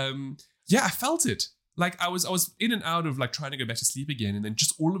 Yeah, I felt it. Like, I was in and out of, like, trying to go back to sleep again. And then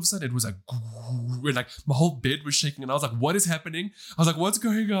just all of a sudden, it was like my whole bed was shaking. And I was like, what is happening? I was like, what's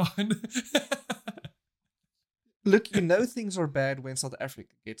going on? Look, you know things are bad when South Africa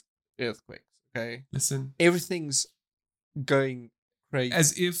gets earthquakes. Okay, Listen, everything's going crazy.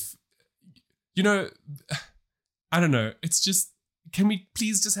 as if, I don't know. It's just, can we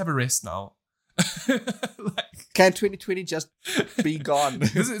please just have a rest now? Can 2020 just be gone?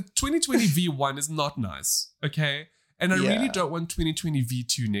 2020 V1 is not nice, okay? And I really don't want 2020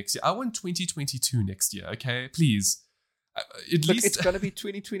 V2 next year. I want 2022 next year, okay? Please. At least it's going to be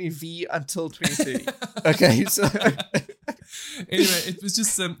 2020 V until 2030. Okay, so anyway, it's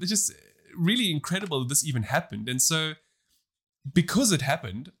just really incredible that this even happened. And so because it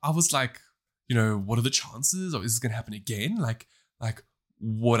happened, I was like, what are the chances? Or is this going to happen again? Like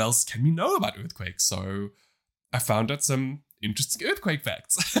what else can we know about earthquakes? So I found out some interesting earthquake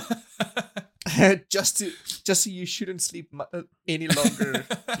facts. just so you shouldn't sleep any longer,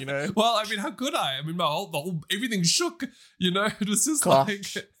 Well, I mean, how could I? I mean, the whole everything shook. It was just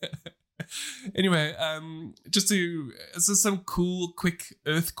Gosh. Anyway, so some cool, quick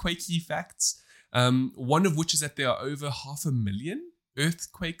earthquakey facts. One of which is that there are over 500,000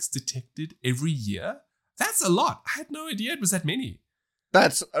 earthquakes detected every year. That's a lot. I had no idea it was that many.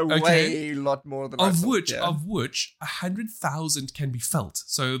 That's a way lot more than of which 100,000 can be felt.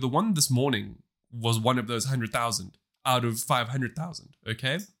 So the one this morning was one of those 100,000 out of 500,000.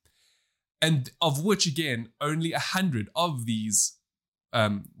 Okay, and of which again only 100 of these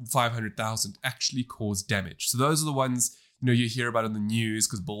 500,000 actually cause damage. So those are the ones you hear about in the news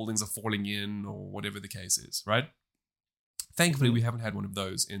because buildings are falling in or whatever the case is, right? Thankfully, we haven't had one of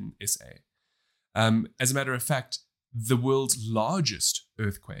those in SA. As a matter of fact, the world's largest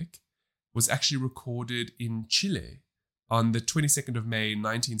earthquake was actually recorded in Chile on the 22nd of May,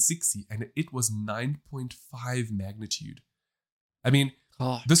 1960, and it was 9.5 magnitude. I mean,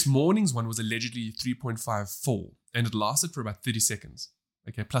 this morning's one was allegedly 3.54, and it lasted for about 30 seconds.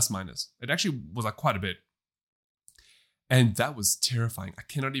 Okay, plus minus. It actually was like quite a bit. And that was terrifying. I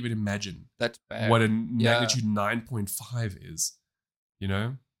cannot even imagine that's bad. What a magnitude 9.5 is,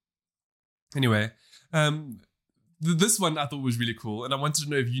 Anyway, this one I thought was really cool, and I wanted to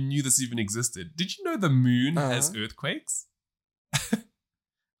know if you knew this even existed. Did you know the moon has earthquakes?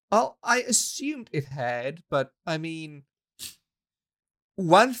 Well, I assumed it had, but I mean,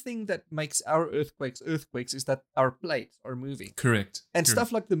 one thing that makes our earthquakes is that our plates are moving. Correct. And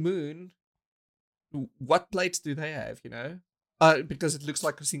stuff like the moon, what plates do they have, because it looks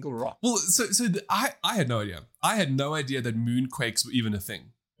like a single rock. Well, I had no idea. I had no idea that moonquakes were even a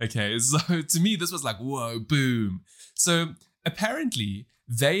thing. Okay, so to me, this was like, whoa, boom. So apparently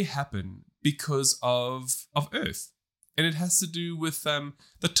they happen because of Earth. And it has to do with the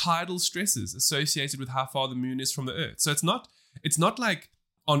tidal stresses associated with how far the moon is from the Earth. So it's not like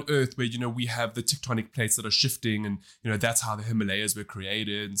on Earth where, we have the tectonic plates that are shifting and, that's how the Himalayas were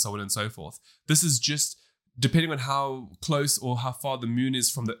created and so on and so forth. This is just depending on how close or how far the moon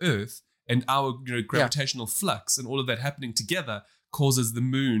is from the Earth and our, gravitational flux and all of that happening together causes the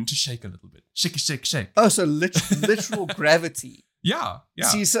moon to shake a little bit. Shake. Oh, so literal gravity. Yeah.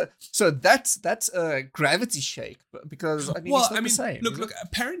 See, so that's a gravity shake, because I mean, it's not the same. Look.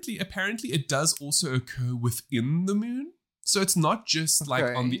 Apparently, it does also occur within the moon. So it's not just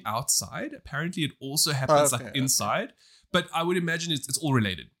like on the outside. Apparently, it also happens inside. Okay. But I would imagine it's all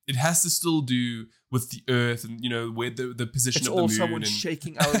related. It has to still do with the Earth and where the position of the moon. It's all someone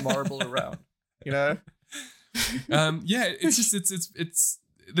shaking our marble around. It's just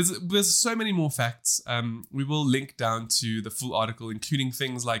there's so many more facts. We will link down to the full article, including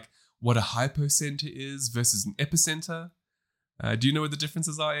things like what a hypocenter is versus an epicenter. Do you know what the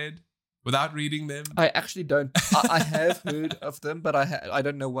differences are, Ed? Without reading them, I actually don't. I have heard of them, but I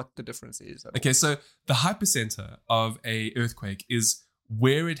don't know what the difference is. Okay, so the hypocenter of a earthquake is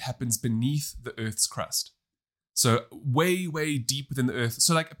where it happens beneath the Earth's crust. So way, way deep within the Earth.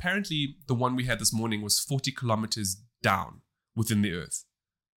 So like apparently the one we had this morning was 40 kilometers down within the Earth.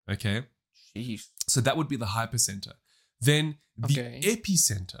 Okay? Jeez. So that would be the hypocenter. Then the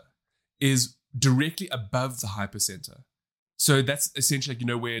epicenter is directly above the hypocenter. So that's essentially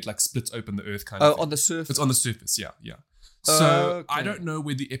where it like splits open the Earth kind of thing. On the surface. It's on the surface, yeah. So I don't know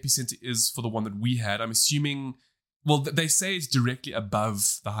where the epicenter is for the one that we had. I'm assuming, well, they say it's directly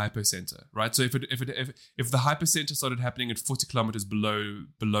above the hypocenter, right? So if the hypocenter started happening at 40 kilometers below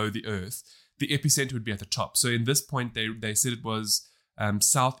the Earth, the epicenter would be at the top. So in this point, they said it was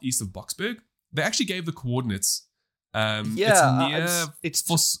southeast of Boksburg. They actually gave the coordinates. It's near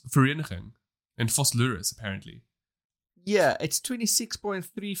Vosvereniging and Vosluris, apparently. Yeah, it's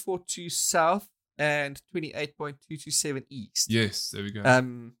 26.342 south and 28.227 east. Yes, there we go.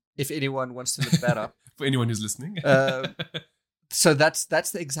 If anyone wants to look that up. For anyone who's listening. So that's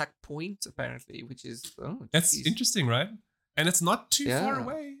the exact point, apparently, which is... That's interesting, right? And it's not too far Yeah.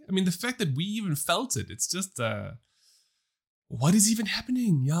 away. I mean, the fact that we even felt it, it's just, what is even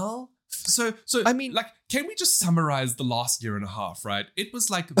happening, y'all? So I mean- like, can we just summarize the last year and a half, right? It was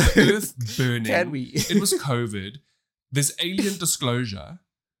like the earth burning. Can we? It was COVID. There's alien disclosure.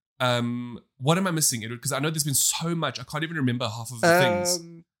 What am I missing, Edward? Because I know there's been so much. I can't even remember half of the things.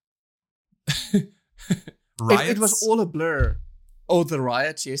 Riots. It was all a blur. Oh, the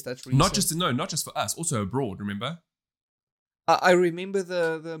riots, yes, that's recent. not just for us, also abroad, remember? I remember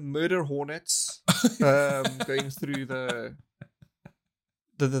the murder hornets going through the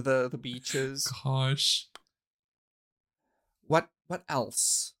beaches. Gosh. What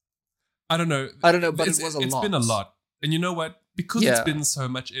else? I don't know, but it was a lot. It's been a lot. And you know what? Because it's Yeah. been so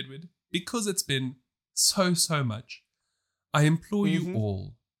much, Edward, because it's been so much, I implore you Mhm.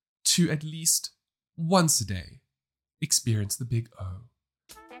 all to at least once a day experience the big O.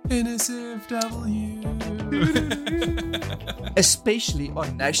 NSFW. Especially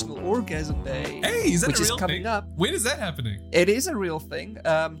on National Orgasm Day. Hey, is that which a is real coming thing? up. When is that happening? It is a real thing.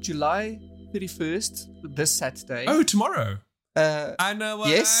 July 31st, this Saturday. Oh, tomorrow. Uh, I know what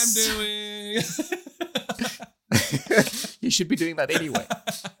Yes. I'm doing. you should be doing that anyway.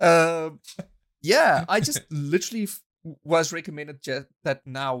 Yeah, I just literally was recommended that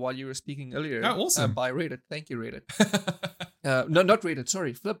now while you were speaking earlier. Oh, awesome. By Reddit. Thank you, Reddit. No, not Reddit.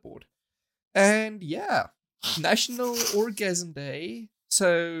 Sorry, Flipboard. And yeah, National Orgasm Day.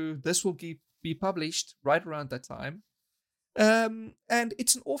 So this will be published right around that time. And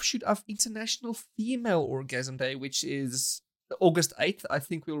it's an offshoot of International Female Orgasm Day, which is August 8th. I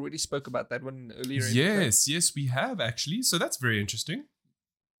think we already spoke about that one earlier. Yes, we have actually. So that's very interesting.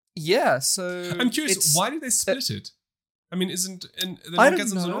 Yeah, so I'm curious, it's- why did they split it? I mean, isn't an I don't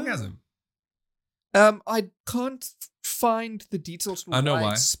orgasm's an know. orgasm? I can't find the details I on know why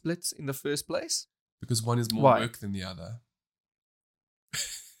why. it's split in the first place. Because one is more Why? work than the other.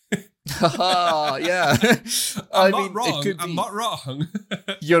 Haha, yeah. I'm I not mean, wrong. it could I'm be. not wrong.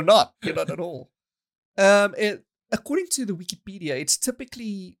 You're not at all. According to the Wikipedia, it's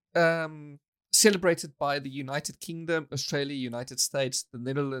typically celebrated by the United Kingdom, Australia, United States, the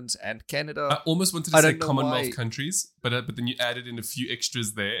Netherlands, and I Canada. almost wanted to I say don't know Commonwealth why. countries, but then you added in a few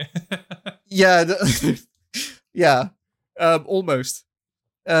extras there. Yeah, yeah, almost.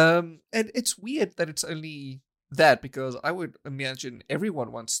 And it's weird that it's only that, because I would imagine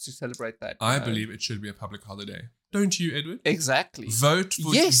everyone wants to celebrate that. I believe it should be a public holiday. Don't you, Edward? Exactly. Vote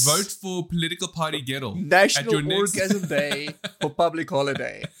for Yes. political party Gettle. National your next- Orgasm Day for public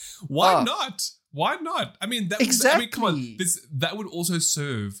holiday. Why Ah. not? Why not? I mean, that I mean, come on. Exactly. That would also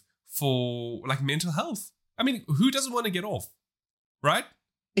serve for like mental health. I mean, who doesn't want to get off? Right?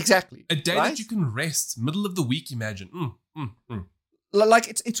 Exactly. A day right? that you can rest, middle of the week, imagine. Like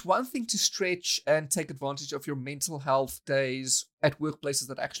it's one thing to stretch and take advantage of your mental health days at workplaces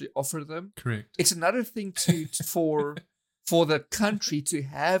that actually offer them. Correct. It's another thing for the country to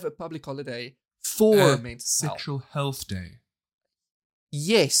have a public holiday for mental health. Sexual health day.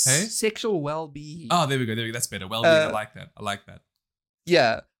 Yes, Hey? sexual well-being. Oh, there we go. That's better. Well-being. I Uh, like that.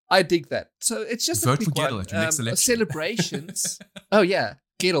 Yeah, I dig that. So it's just Vote a for quick Gettle one. at your next election. Celebrations. Oh yeah,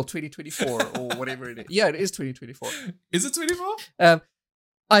 Gettle 2024 or whatever it is. Yeah, it is 2024. Is it 24?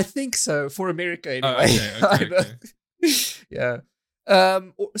 I think so for America anyway. Oh, okay. Yeah.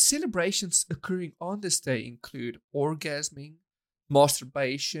 Celebrations occurring on this day include orgasming,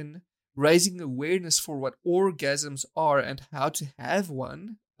 masturbation, raising awareness for what orgasms are and how to have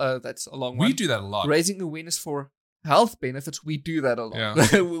one. That's a long one. We do that a lot. Raising awareness for health benefits. We do that a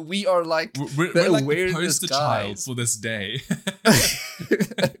lot. Yeah. We are like We're the like the awareness poster child guys. for this day.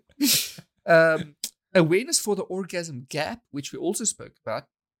 Awareness for the orgasm gap, which we also spoke about,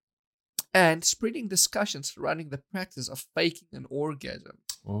 and spreading discussions surrounding the practice of faking an orgasm.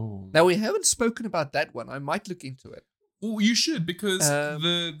 Oh. Now, we haven't spoken about that one. I might look into it. Well, you should, because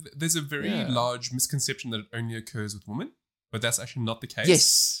Um, there's a very yeah. large misconception that it only occurs with women, but that's actually not the case.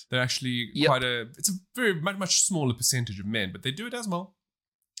 Yes. They're actually Yep. it's a very much smaller percentage of men, but they do it as well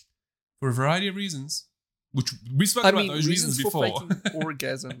for a variety of reasons, which we spoke about those reasons for before. faking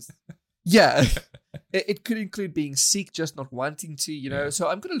orgasms. Yeah. It could include being sick, just not wanting to, Yeah. So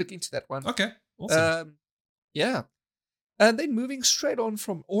I'm going to look into that one. Okay, awesome. Yeah. And then moving straight on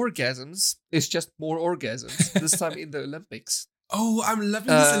from orgasms is just more orgasms, this time in the Olympics. Oh, I'm loving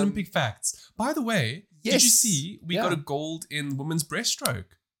these Um, Olympic facts. By the way, did you yes, see we yeah. got a gold in women's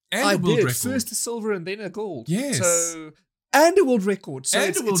breaststroke and I a world did. record? First a silver and then a gold. Yes. So, and a world record. So And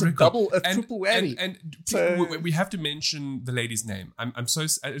it's, a world it's a record. double, a triple whammy. And So- we have to mention the lady's name. I'm so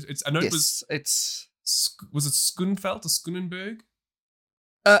it's. I know it was yes, it's. it Schoenfeld or Schoenenberg?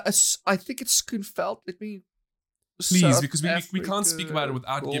 I think it's Schoenfeld. Let me Please, South because we can't speak about it Africa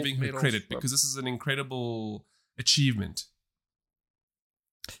without gold giving her medals credit, from- because this is an incredible achievement.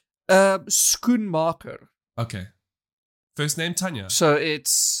 Schoenmaker. Okay. First name, Tanya. So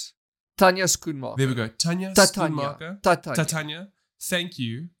it's Tanya Schoenmaker. There we go. Tanya Tatanya. Schoenmaker. Tatanya. Tatanya, thank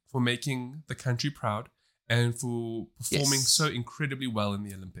you for making the country proud and for performing Yes. so incredibly well in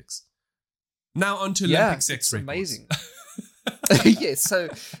the Olympics. Now on to Olympic sex it's records. amazing. Yes, so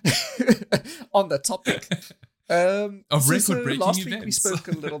on the topic Of record-breaking last week we events. spoke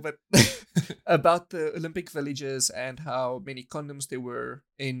a little bit about the Olympic villages and how many condoms there were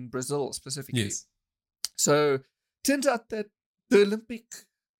in Brazil specifically. Yes. So turns out that the Olympic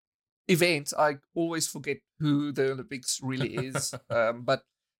event, I always forget who the Olympics really is, but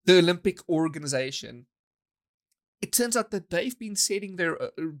the Olympic organization, it turns out that they've been setting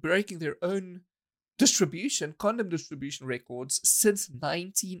breaking their own condom distribution records since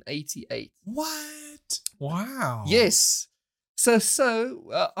 1988. What? Wow. Yes. So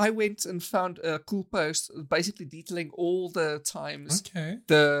I went and found a cool post basically detailing all the times Okay.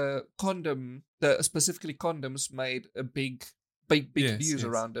 specifically condoms made a big Yes, news yes.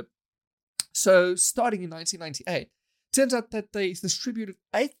 around it. So starting in 1998, turns out that they distributed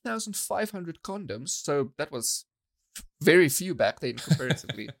 8,500 condoms. So that was very few back then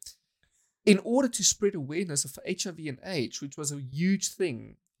comparatively. In order to spread awareness of HIV and AIDS, which was a huge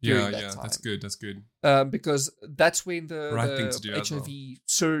thing during that time. That's good. That's good. Because that's when the Right thing to do as HIV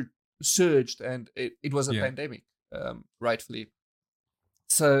well. surged and it was a Yeah. pandemic, rightfully.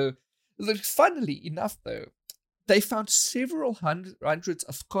 So, look, funnily enough, though, they found several hundreds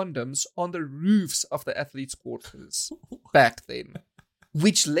of condoms on the roofs of the athletes' quarters back then,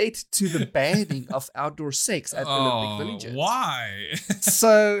 which led to the banning of outdoor sex at Olympic villages. Why?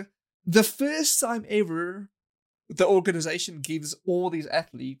 So, the first time ever the organization gives all these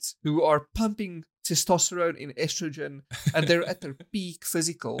athletes who are pumping testosterone and estrogen and they're at their peak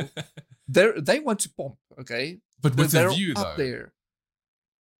physical, they want to pump, okay? But with they're a view, up though. there.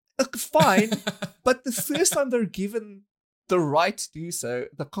 Fine, but the first time they're given the right to do so,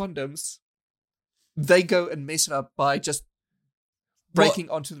 the condoms, they go and mess it up by just breaking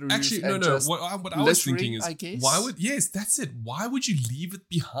onto the roof. Actually, and no. just What I was thinking littering, is, I guess. why would? Yes, that's it. Why would you leave it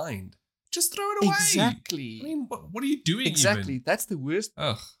behind? Just throw it away. Exactly. I mean, what are you doing? Exactly. Even? That's the worst.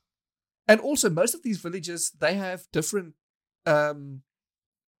 Ugh. And also, most of these villages, they have different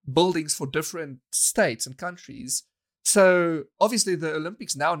buildings for different states and countries. So, obviously, the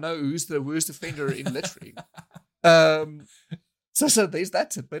Olympics now know who's the worst offender in littering. So there's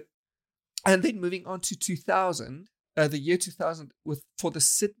that tidbit. And then moving on to 2000, the year 2000, for the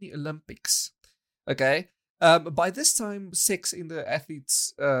Sydney Olympics. Okay. By this time, sex in the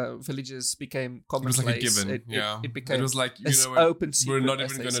athletes' villages became It commonplace. was like a given. It became It was like, open secret, we're not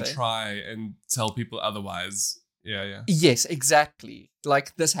as even they going to say. try and tell people otherwise. Yeah. Yes, exactly.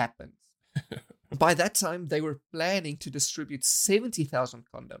 Like this happened. By that time, they were planning to distribute 70,000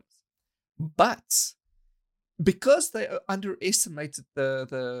 condoms. But because they underestimated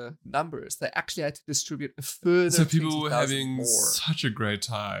the numbers, they actually had to distribute a further So people were 20,000 having more. such a great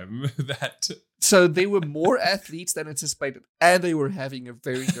time that So there were more athletes than anticipated, and they were having a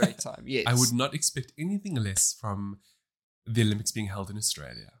very great time. Yes. I would not expect anything less from the Olympics being held in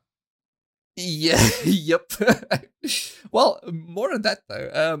Australia. Yeah, yep. Well, more on that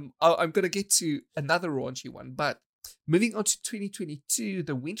though. I'm going to get to another raunchy one, but moving on to 2022,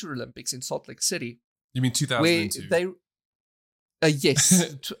 the Winter Olympics in Salt Lake City, You mean where 2002? they, yes,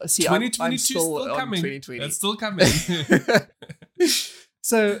 see, 2022 I'm still still on coming. 2020. That's still coming.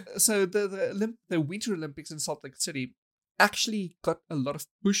 So the Winter Olympics in Salt Lake City actually got a lot of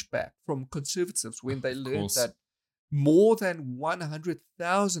pushback from conservatives when they learned course. that more than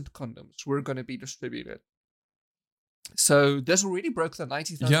 100,000 condoms were going to be distributed. So this already broke the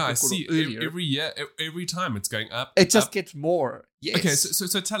 90,000 Yeah, I record see. earlier. Every year, every time it's going up. It just up. gets more. Yes. Okay,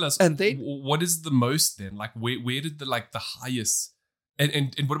 so tell us, And then- what is the most then? Like, where did the highest,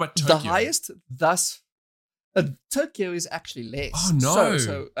 and what about the Tokyo? highest thus Tokyo is actually less. Oh, no.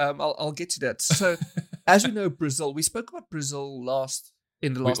 So I'll get to that. So as you know, Brazil, we spoke about Brazil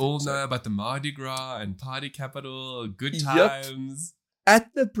in the We last all episode. know about the Mardi Gras and party capital, good Yup. times.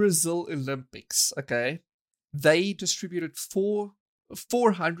 At the Brazil Olympics, okay, they distributed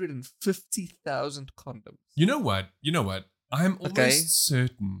 450,000 condoms. You know what? I'm almost Okay.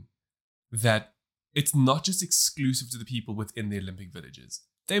 certain that it's not just exclusive to the people within the Olympic villages.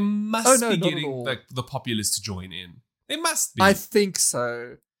 They must no, be not at getting all. the populace to join in. They must be. I think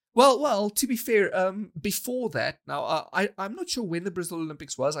so. Well, to be fair, before that, now I'm not sure when the Brazil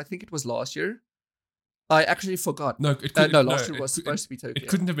Olympics was. I think it was last year. I actually forgot. No, it couldn't. Last year was supposed to be Tokyo. It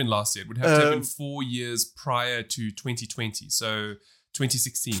couldn't have been last year. It would have to have been 4 years prior to 2020. So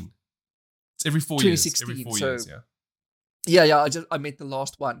 2016. It's every 4 years. Every 4 years, yeah. Yeah. I meant the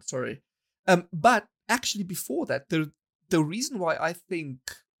last one. Sorry. But actually, before that, the reason why I think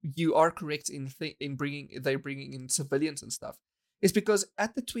you are correct in bringing in civilians and stuff is because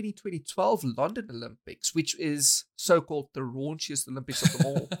at the 2012 London Olympics, which is so-called the raunchiest Olympics of them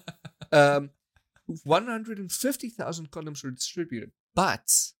all, 150,000 condoms were distributed.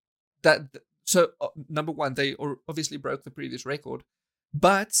 But number one, they obviously broke the previous record,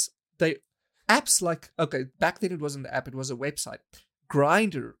 but apps like, okay, back then it wasn't an app, it was a website.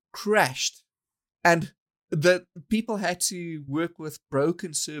 Grindr crashed, and the people had to work with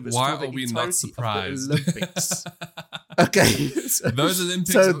broken service. Why for the are we not surprised? Of the Olympics. Okay, those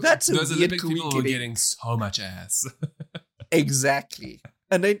Olympics. So that's those Olympic people were getting getting so much ass. Exactly,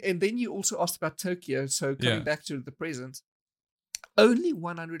 and then you also asked about Tokyo. So coming back to the present, only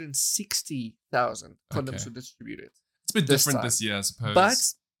 160,000 condoms were distributed. It's a bit different this year, I suppose. But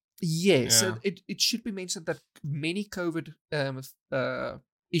so it should be mentioned that many COVID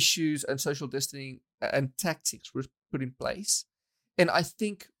issues and social distancing and tactics were put in place, and I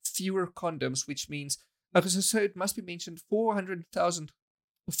think fewer condoms, which means so it must be mentioned 450,000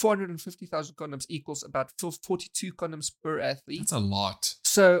 condoms equals about 42 condoms per athlete. That's a lot.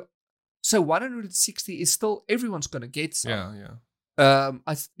 So 160 is still everyone's gonna get some. Yeah.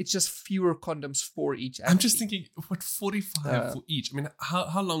 It's just fewer condoms for each athlete. I'm just thinking, what 45 for each? I mean,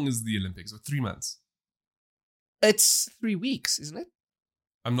 how long is the Olympics? Or 3 months? It's 3 weeks, isn't it?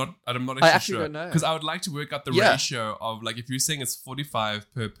 I'm not actually actually sure. don't know. Because I would like to work out the ratio of, like, if you're saying it's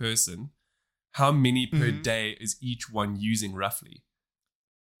 45 per person, how many per day is each one using roughly?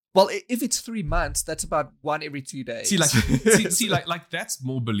 Well, if it's 3 months, that's about one every 2 days. See, like that's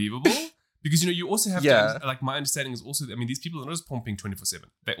more believable. Because, you also have to, like, my understanding is also, I mean, these people are not just pumping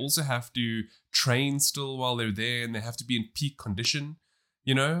 24/7. They also have to train still while they're there, and they have to be in peak condition,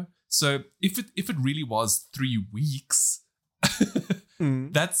 So if it really was 3 weeks,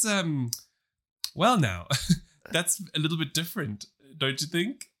 that's, well, now, that's a little bit different, don't you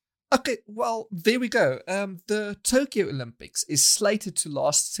think? Okay, well, there we go. The Tokyo Olympics is slated to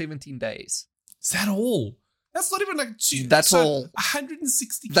last 17 days. Is that all? That's not even like That's all.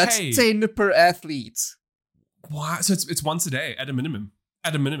 160K. That's 10 per athlete. Wow. So it's once a day at a minimum.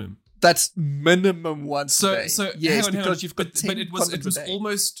 That's minimum once a day. So yes, hang on. Because you've got 10 but it was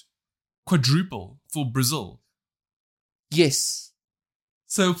almost quadruple for Brazil. Yes.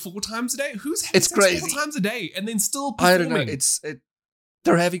 So 4 times a day? Who's having sex crazy. 4 times a day and then still performing? I don't know.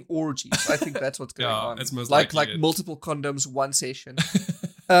 They're having orgies. I think that's what's going on. That's most like likely multiple condoms, one session.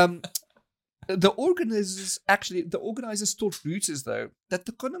 The organizers told Reuters, though, that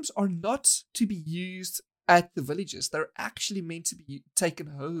the condoms are not to be used at the villages. They're actually meant to be taken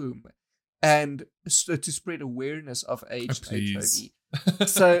home and to spread awareness of HIV.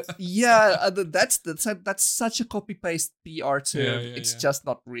 So that's such a copy paste PR term. It's just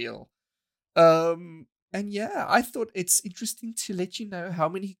not real. And I thought it's interesting to let you know how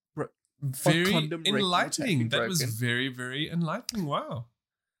many very condom enlightening. That was very, very enlightening. Wow.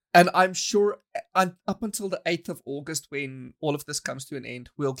 And I'm sure up until the 8th of August, when all of this comes to an end,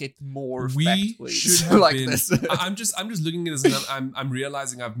 we'll get more factoids like this. I'm just looking at this and I'm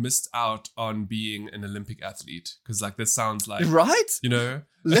realizing I've missed out on being an Olympic athlete, because, like, this sounds like, right.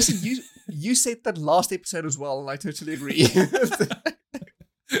 Listen, you said that last episode as well, and I totally agree.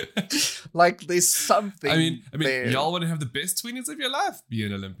 Like, there's something. I mean, there. Y'all want to have the best 20s of your life? Be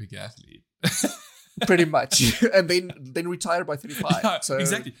an Olympic athlete. Pretty much, and then retire by 35. Yeah, so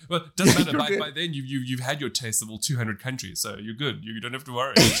exactly. Well, it doesn't matter. By then, you've had your taste of all 200 countries, so you're good. You don't have to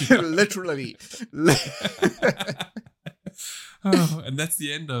worry. Literally. And that's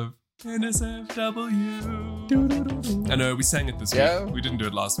the end of NSFW. I know we sang it this week. We didn't do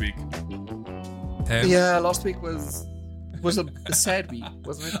it last week. Yeah, last week was a sad week,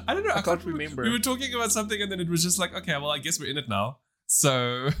 wasn't it? I don't know. I can't remember. We were talking about something, and then it was just like, okay, well, I guess we're in it now.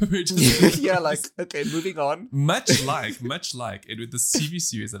 So we're just okay, moving on. Much like it with the TV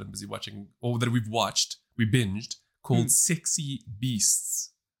series that I'm busy watching, or that we binged, called Sexy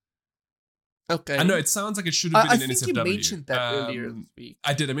Beasts. Okay. I know it sounds like it should have been an NSFW. I think you mentioned that earlier this week.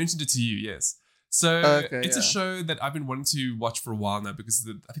 I did. I mentioned it to you, yes. So it's a show that I've been wanting to watch for a while now, because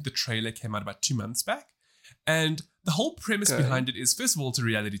I think the trailer came out about 2 months back. And the whole premise behind it is, first of all, it's a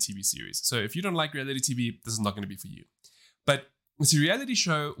reality TV series. So if you don't like reality TV, this is not going to be for you. But it's a reality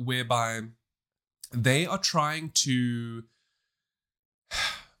show whereby they are trying to...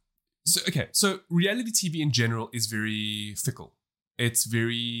 So reality TV in general is very fickle. It's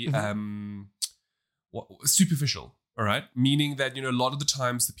very... superficial. All right, meaning that a lot of the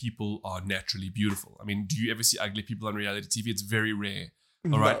times the people are naturally beautiful. I mean, do you ever see ugly people on reality TV? It's very rare.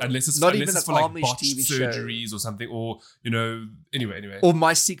 All right, No. unless it's Not unless even it's an for like Amish botched TV show. surgeries or something, or anyway. Or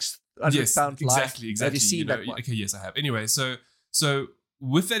My 600 Yes, Pound Life. exactly. Have you seen that one? Okay, yes, I have. Anyway, so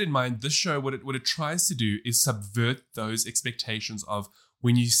with that in mind, this show, what it tries to do is subvert those expectations of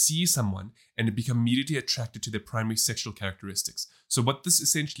when you see someone and you become immediately attracted to their primary sexual characteristics. So what this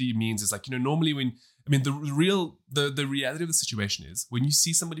essentially means is normally the reality of the situation is when you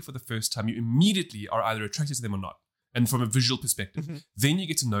see somebody for the first time, you immediately are either attracted to them or not. And from a visual perspective, then you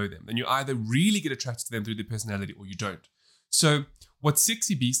get to know them and you either really get attracted to them through their personality or you don't. So what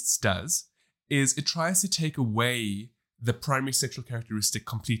Sexy Beasts does is it tries to take away the primary sexual characteristic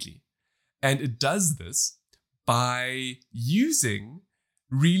completely. And it does this by using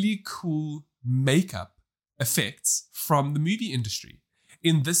really cool makeup effects from the movie industry.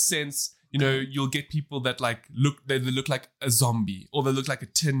 In this sense, you'll get people that they look like a zombie, or they look like a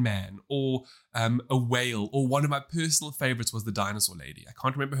tin man, or a whale, or one of my personal favorites was the dinosaur lady. I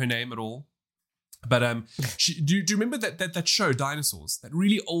can't remember her name at all. But do you remember that show, Dinosaurs? That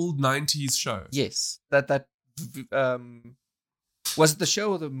really old 90s show? Yes. That was it the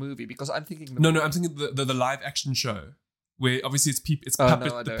show or the movie? Because I'm thinking No, I'm thinking the live action show. Where obviously it's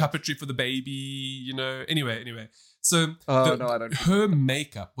the puppetry for the baby, Anyway, so I don't. Her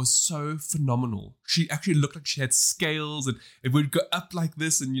makeup was so phenomenal. She actually looked like she had scales, and it would go up like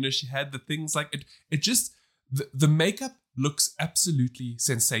this, and she had the things like it. It just the makeup looks absolutely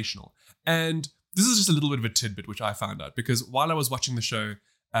sensational. And this is just a little bit of a tidbit which I found out because while I was watching the show,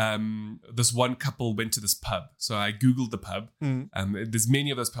 this one couple went to this pub. So I Googled the pub. There's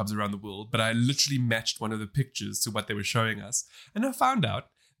many of those pubs around the world, but I literally matched one of the pictures to what they were showing us. And I found out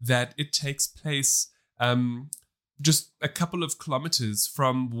that it takes place just a couple of kilometers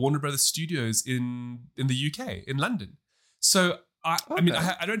from Warner Brothers Studios in the UK, in London. So I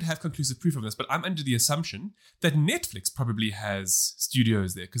don't have conclusive proof of this, but I'm under the assumption that Netflix probably has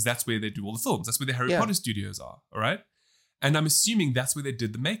studios there because that's where they do all the films. That's where the Harry Potter studios are, all right? And I'm assuming that's where they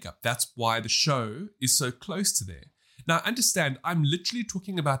did the makeup. That's why the show is so close to there. Now, understand, I'm literally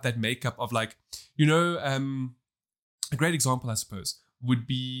talking about that makeup of a great example, I suppose, would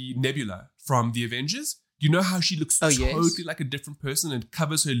be Nebula from The Avengers. You know how she looks totally like a different person and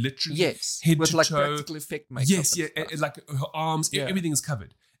covers her literally head with to like toe. practical effect makeup. Yes, and like her arms, everything is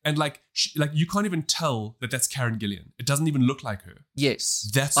covered. And you can't even tell that that's Karen Gillan. It doesn't even look like her. Yes,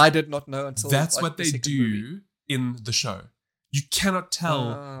 I did not know until that's what the they do movie. In the show. You cannot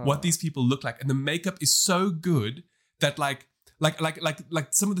tell what these people look like, and the makeup is so good that like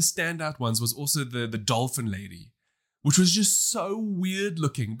some of the standout ones was also the dolphin lady, which was just so weird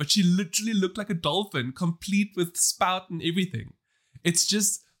looking, but she literally looked like a dolphin, complete with spout and everything. It's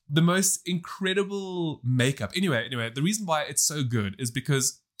just the most incredible makeup. Anyway, the reason why it's so good is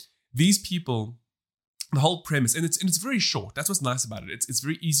because these people, the whole premise, and it's very short. That's what's nice about it. It's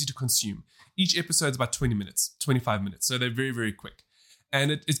very easy to consume. Each episode is about 20 minutes, 25 minutes. So they're very, very quick.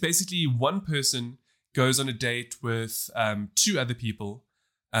 And it's basically one person goes on a date with two other people.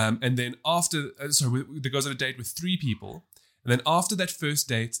 And then they goes on a date with three people. And then after that first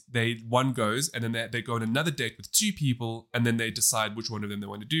date, one goes, and then they go on another date with two people, and then they decide which one of them they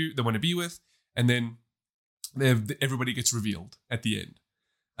want to be with. And then everybody gets revealed at the end.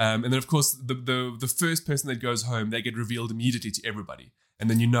 And then, of course, the first person that goes home, they get revealed immediately to everybody. And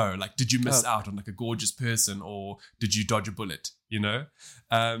then did you miss out on like a gorgeous person, or did you dodge a bullet? It's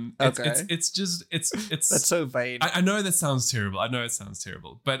That's so vain. I know that sounds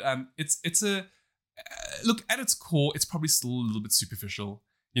terrible. But it's a look at its core. It's probably still a little bit superficial.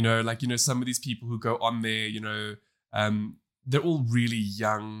 Some of these people who go on there, they're all really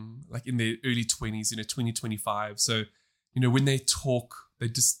young, like in their early 20s, 20, 25. So, when they talk, they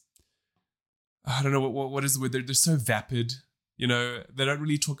just, I don't know what is the word. They're so vapid. They don't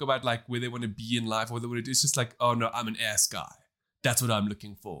really talk about like where they want to be in life or what they want to do. It's just like, oh no, I'm an ass guy. That's what I'm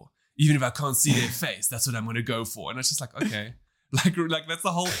looking for. Even if I can't see their face, that's what I'm going to go for. And it's just like, okay, like that's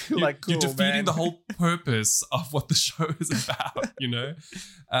the whole, you're defeating the whole purpose of what the show is about,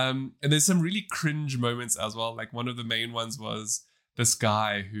 And there's some really cringe moments as well. Like one of the main ones was this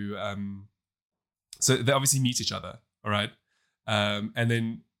guy who, so they obviously meet each other. All right. And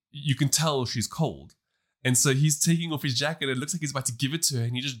then you can tell she's cold. And so he's taking off his jacket and it looks like he's about to give it to her,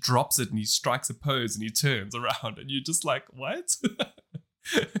 and he just drops it and he strikes a pose and he turns around and you're just like, what?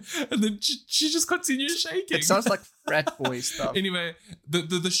 And then she just continues shaking. It sounds like frat boy stuff. Anyway,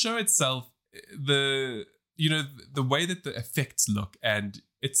 the show itself, the way that the effects look, and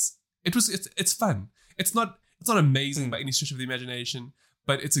it's fun. It's not amazing by any stretch of the imagination,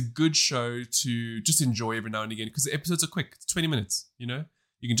 but it's a good show to just enjoy every now and again because the episodes are quick. It's 20 minutes, you know?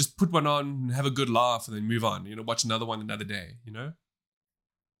 You can just put one on and have a good laugh and then move on, you know, watch another one another day, you know?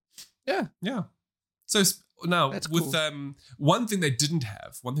 Yeah. Yeah. So now That's with cool. one thing they didn't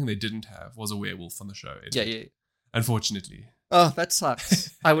have was a werewolf on the show. Yeah. Unfortunately. Oh, that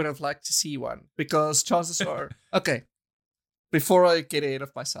sucks. I would have liked to see one because chances are... Okay, before I get ahead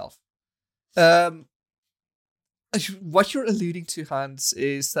of myself. What you're alluding to, Hans,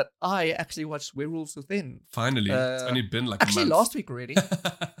 is that I actually watched Werewolves Within. Finally. It's only been like actually a month. last week already.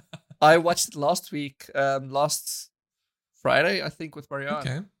 I watched it last week, last Friday, I think, with Marianne.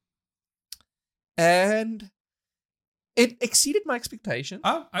 Okay. And it exceeded my expectation.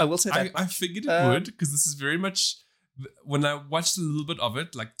 I will say that. I figured it would, because this is very much... When I watched a little bit of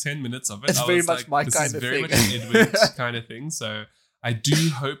it, like 10 minutes of it, it's I very was much like, my this kind is of very thing. much an Edward kind of thing. So I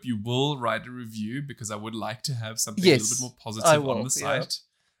do hope you will write a review, because I would like to have something a little bit more positive on the site.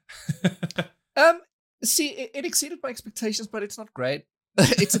 Yeah. See, it exceeded my expectations, but it's not great.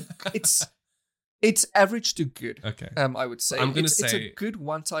 It's average to good. Okay. I would say. I'm gonna say it's a good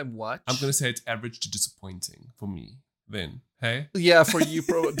one-time watch. I'm gonna say it's average to disappointing for me. Then, hey. Yeah, for you,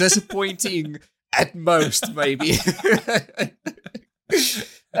 disappointing at most, maybe.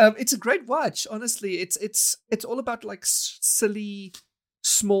 It's a great watch. Honestly, it's all about like silly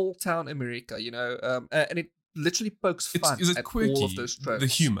small town America, you know, and it literally pokes fun at quirky, all of those tropes. The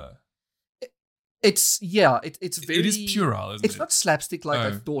humor. It's very. It is puerile, isn't it? It's not slapstick like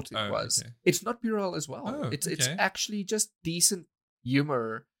I thought it was. Okay. It's not puerile as well. Oh, it's okay. actually just decent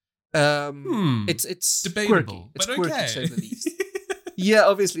humor. It's debatable, quirky. It's but quirky, okay. to say the least. Yeah,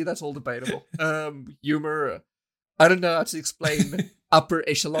 obviously that's all debatable. Humor. I don't know how to explain upper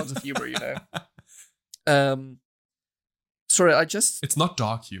echelons of humor. You know. Sorry, I just. It's not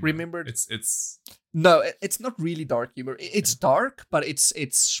dark humor. Remembered. It's. No, it's not really dark humor. It's dark, but it's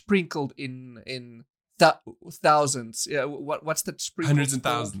sprinkled in thousands. Yeah, what's that sprinkled? Hundreds and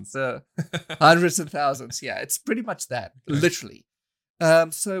thousands. Hundreds and thousands. Yeah, it's pretty much that, literally.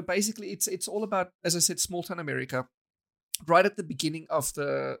 So basically, it's all about, as I said, small town America. Right at the beginning of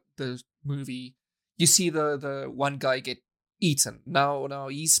the movie, you see the one guy get eaten. Now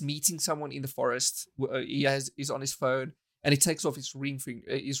he's meeting someone in the forest. He's on his phone, and he takes off his ring finger.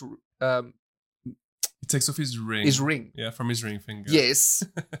 He takes off his ring. His ring. Yeah, from his ring finger. Yes,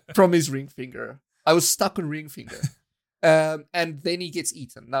 from his ring finger. I was stuck on ring finger. And then he gets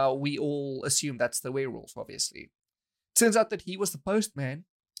eaten. Now, we all assume that's the werewolf, obviously. Turns out that he was the postman.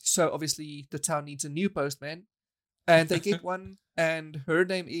 So, obviously, the town needs a new postman. And they get one. And her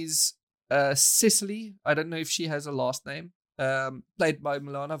name is Cicely. I don't know if she has a last name. Played by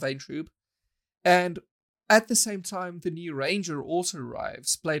Milana Vayntrub. And at the same time, the new ranger also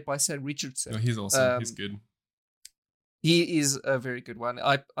arrives, played by Sam Richardson. Oh, he's awesome. He's good. He is a very good one.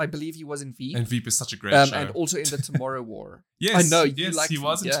 I believe he was in Veep. And Veep is such a great show. And also in the Tomorrow War. Yes, I know. Yes, he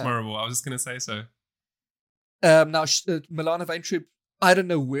was in Tomorrow War. I was just going to say so. Now, Milana Vayntrub, I don't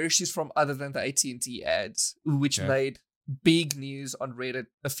know where she's from other than the AT&T ads, which made big news on Reddit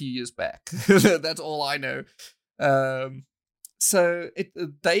a few years back. That's all I know. So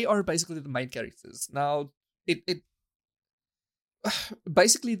they are basically the main characters. Now, it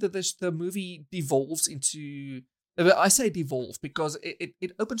basically the movie devolves into. I say devolve because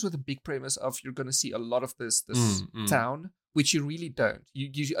it opens with a big premise of you're going to see a lot of this town, which you really don't.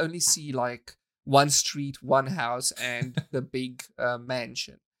 You only see like one street, one house, and the big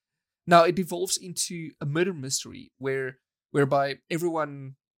mansion. Now it devolves into a murder mystery whereby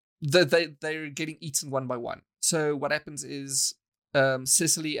everyone they're getting eaten one by one. So what happens is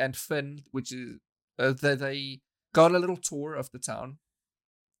Cicely and Finn, which is they go on a little tour of the town,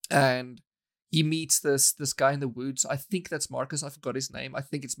 and he meets this guy in the woods. I think that's Marcus. I forgot his name. I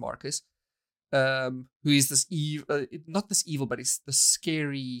think it's Marcus. Who is this not this evil, but he's the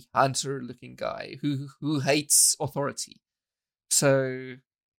scary hunter-looking guy who hates authority. So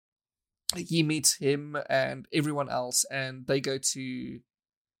he meets him and everyone else, and they go to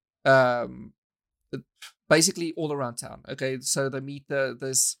basically all around town. Okay, so they meet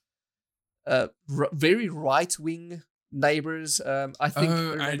this very right-wing neighbors. I think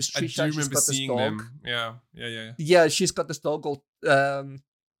her name is Trisha. I do remember seeing them. Yeah. Yeah, she's got this dog called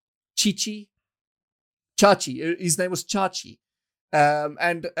Chachi. His name was Chachi.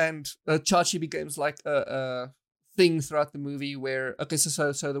 And Chachi becomes like a thing throughout the movie where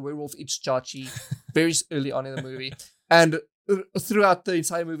so the werewolf eats Chachi very early on in the movie, and throughout the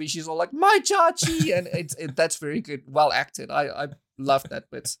entire movie she's all like, my Chachi, and that's very good, well acted. I love that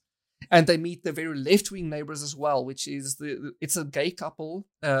bit. And they meet the very left-wing neighbors as well, which is it's a gay couple.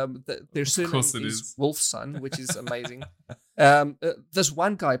 Their surname is Wolfson, which is amazing. This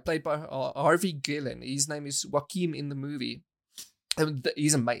one guy played by Harvey Guillén, his name is Joaquin in the movie.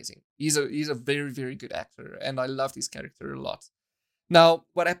 He's amazing. He's a very, very good actor, and I loved his character a lot. Now,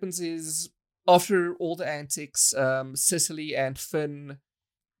 what happens is, after all the antics, Cicely and Finn,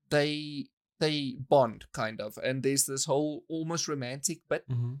 they bond, kind of, and there's this whole almost romantic bit,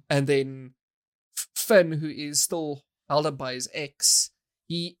 and then Finn, who is still held up by his ex,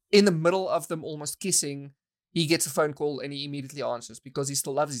 he, in the middle of them almost kissing, he gets a phone call and he immediately answers because he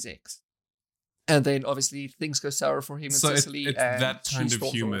still loves his ex. And then obviously things go sour for him and Cicely. It's and that kind of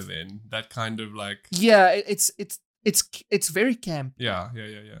humor then, that kind of like, yeah, it's very camp. Yeah.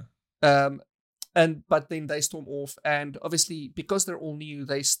 But then they storm off, and obviously because they're all new,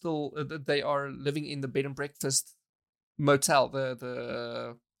 they are living in the bed and breakfast motel.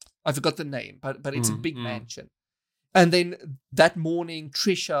 The I forgot the name, but it's a big mansion. And then that morning,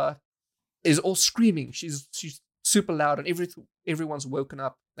 Trisha is all screaming. She's super loud, and everyone's woken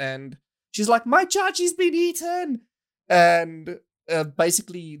up, and she's like, "My Chachi's been eaten!" And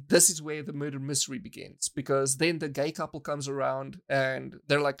basically, this is where the murder mystery begins, because then the gay couple comes around, and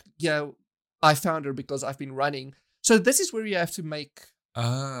they're like, "Yeah, I found her because I've been running." So this is where you have to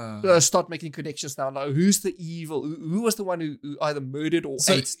start making connections now. Now, who's the evil? Who was the one who either murdered or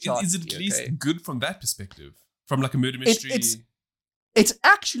ate Chachi? Is it at least good from that perspective? From like a murder mystery? It's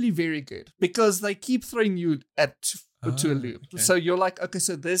actually very good, because they keep throwing you to a loop. Okay. So you're like, okay,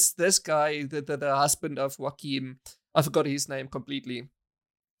 so this guy, the husband of Joaquin, I forgot his name completely.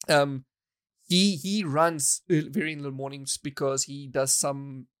 He runs very in the mornings because he does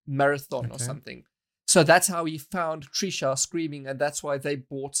some marathon or something. So that's how he found Trisha screaming, and that's why they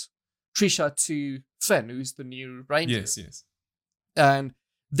brought Trisha to Finn, who's the new ranger. Yes. And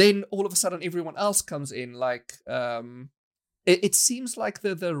then all of a sudden, everyone else comes in. Like, it seems like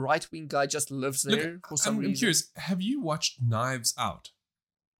the right-wing guy just lives there for some reason. I'm curious. Have you watched Knives Out?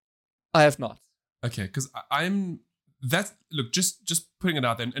 I have not. Okay, because just putting it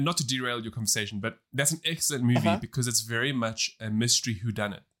out there, and not to derail your conversation, but that's an excellent movie because it's very much a mystery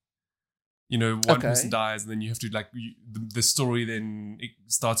whodunit. You know, one person dies, and then you have to the story then it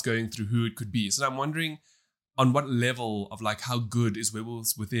starts going through who it could be. So I'm wondering, on what level of like how good is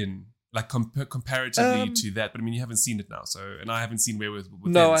Werewolves Within, like comparatively to that? But I mean, you haven't seen it now, and I haven't seen Werewolves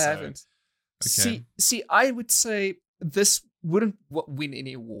Within. No, I haven't. Okay. See, I would say this wouldn't win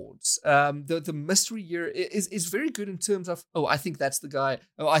any awards. The mystery here is very good in terms of, I think that's the guy.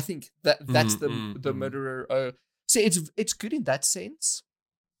 Oh, I think that's the murderer. Oh, see, it's good in that sense,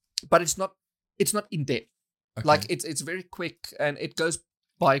 but it's not in depth. Okay. Like it's very quick and it goes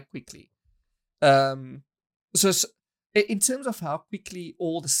by quickly. So in terms of how quickly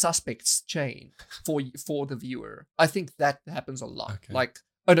all the suspects change for the viewer, I think that happens a lot. Okay. Like,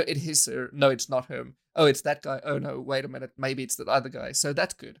 oh no, it is her. No, it's not him. Oh, it's that guy. Oh no, wait a minute. Maybe it's the other guy. So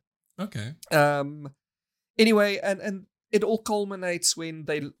that's good. Okay. Anyway, and it all culminates when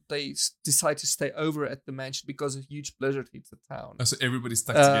they decide to stay over at the mansion because a huge blizzard hits the town. Oh, so everybody's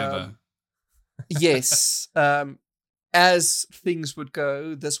stuck together. Yes. As things would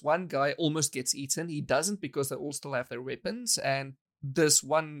go, this one guy almost gets eaten. He doesn't, because they all still have their weapons. And this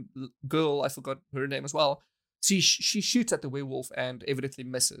one girl, I forgot her name as well, she shoots at the werewolf and evidently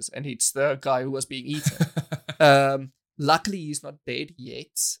misses and hits the guy who was being eaten. Luckily, he's not dead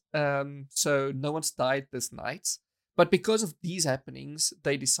yet. So no one's died this night. But because of these happenings,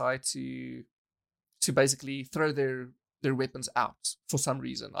 they decide to basically throw their weapons out for some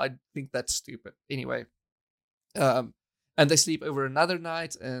reason. I think that's stupid. Anyway. And they sleep over another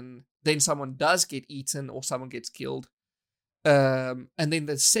night, and then someone does get eaten or someone gets killed. And then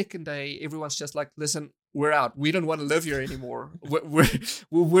the second day, everyone's just like, listen, we're out. We don't want to live here anymore.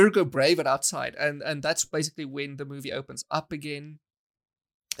 We're go brave it outside. And that's basically when the movie opens up again.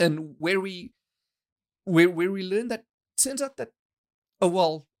 And where we learn that, turns out that,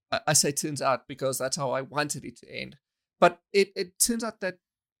 I say turns out because that's how I wanted it to end. But it turns out that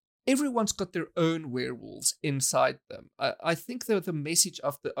everyone's got their own werewolves inside them. I think the message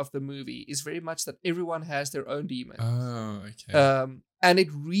of the movie is very much that everyone has their own demons. Oh, okay. And it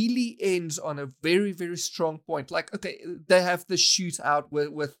really ends on a very, very strong point. Like, okay, they have the shootout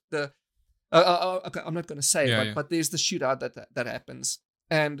with the. Okay, I'm not going to say it, but there's the shootout that happens,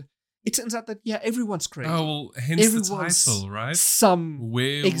 and it turns out that everyone's crazy. Oh, well, hence everyone's the title, right? Some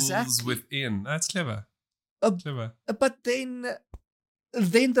Werewolves Within. That's clever. Clever. But then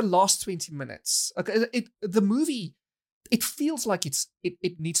the last 20 minutes, okay, the movie, it feels like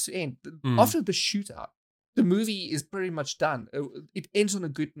it needs to end after the shootout. the movie is pretty much done. It ends on a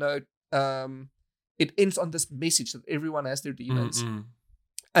good note. It ends on this message that everyone has their demons.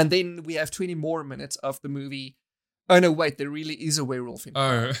 And then we have 20 more minutes of the movie. Oh, no, wait, there really is a werewolf in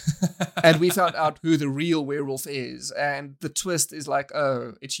Oh. and we found out who the real werewolf is. And the twist is like,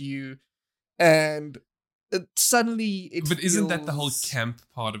 oh, it's you. And suddenly it But isn't that the whole feels- camp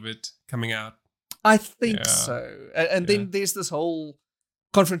part of it coming out? I think Yeah. so. And then there's this whole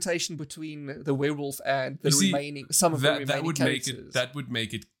confrontation between the werewolf and the You see, remaining, some of the remaining that would characters.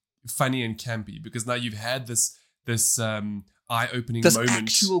 make it funny and campy, because now you've had this eye-opening this moment,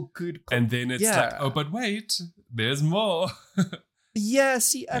 actual good and then it's like, yeah. oh, but wait, there's more. Yeah,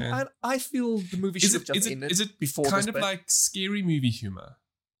 see, and Yeah. I feel the movie should have just ended is it before kind this of bit. like scary movie humor?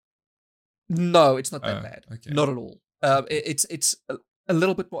 No, it's not that Oh, bad. okay. Not at all. It's a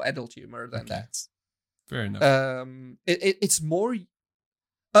little bit more adult humor than Okay. that. Fair enough. It's more.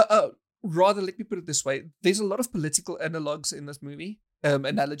 Rather, let me put it this way: there's a lot of political analogs in this movie,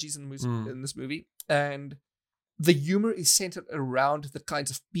 analogies in this movie, and the humor is centered around the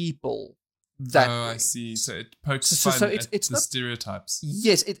kinds of people that. Oh, I brings. see. So it pokes So fun it's at the not- stereotypes.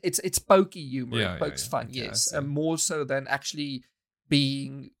 Yes, it's pokey humor. Yeah, It pokes yeah. fun. Okay, I Yes, see. more so than actually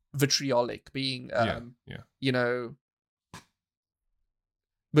being vitriolic, being Yeah. you know,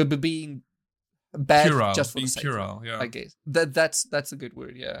 but being bad Puerile, just for being the sake of it, puerile. Yeah. I guess that's a good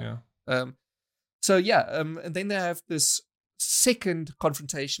word. Yeah. So yeah, and then they have this second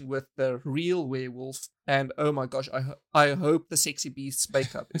confrontation with the real werewolf, and oh my gosh, I hope the Sexy Beasts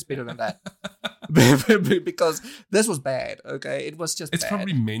makeup is better than that because this was bad. Okay, it was just It's bad.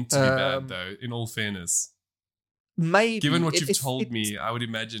 probably meant to be bad, Um, though. In all fairness, Maybe given what it- you've it's- told it- me, I would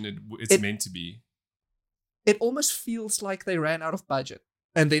imagine it's it- meant to be. it almost feels like they ran out of budget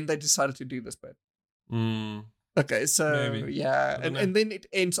and then they decided to do this bit. Mm. Okay, so Maybe. yeah, I don't know. and then it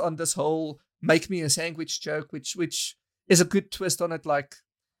ends on this whole "make me a sandwich" joke, which is a good twist on it. Like,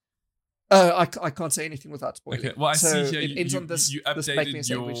 I can't say anything without spoiling. Okay. Well, I So see here it ends on this. you this "make me a updated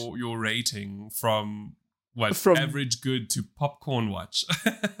sandwich." your rating from what From- average good to popcorn watch.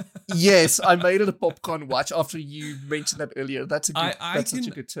 Yes, I made it a popcorn watch after you mentioned that earlier. That's a good. I that's such a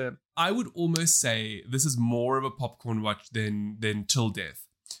can- good term. I would almost say this is more of a popcorn watch than Till Death,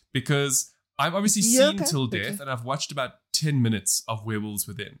 because I've obviously Yeah, seen okay, Till okay. Death and I've watched about 10 minutes of Werewolves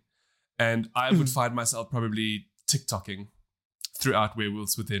Within, and I would find myself probably TikToking throughout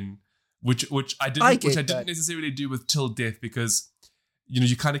Werewolves Within, which I I get didn't that. necessarily do with Till Death, because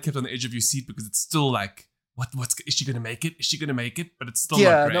you kind of kept on the edge of your seat, because it's still like, what's is she gonna make it? Is she gonna make it? But it's still Yeah,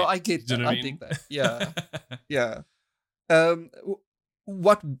 not great. no, I get Do you that. know what I I mean? think that. Yeah. Yeah.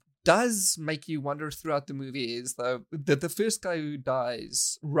 What does make you wonder throughout the movie is though that the first guy who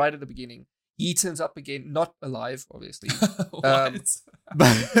dies right at the beginning, he turns up again, not alive, obviously, What?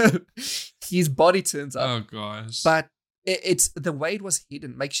 but his body turns up. Oh gosh. But it's the way it was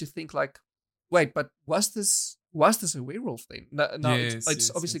hidden makes you think like, wait, but was this a werewolf then? No, Yes, it's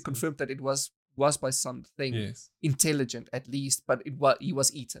yes, obviously yes, yes. confirmed that it was by something Yes. intelligent at least, but he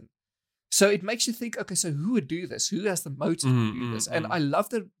was eaten. So it makes you think, okay, so who would do this? Who has the motive to do this? And I love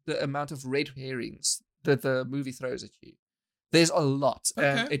the amount of red herrings that the movie throws at you. There's a lot,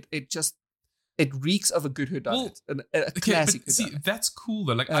 and Okay. it reeks of a good whodunit, a Okay, classic but see, whodunit. that's cool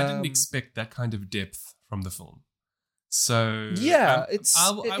though. Like, I didn't Um, expect that kind of depth from the film. So Yeah, I it's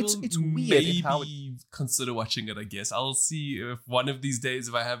will weird maybe how consider watching it. I guess I'll see if one of these days,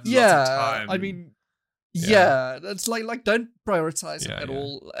 if I have lots of yeah, time. I mean, Yeah. yeah, that's like don't prioritize Yeah, it at yeah.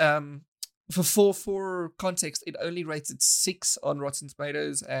 all. For context, it only rated 6 on Rotten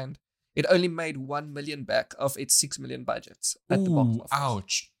Tomatoes, and it only made 1 million back of its 6 million budget at the box Ooh, office.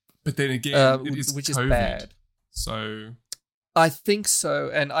 ouch! But then again, it is which COVID, is bad. So I think so,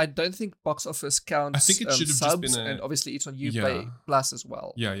 and I don't think box office counts. I think it should have just subs, been a- and obviously it's on Yeah. Uplay Plus as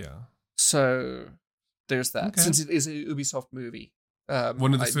well. yeah. So there's that. Okay. Since it is a Ubisoft movie,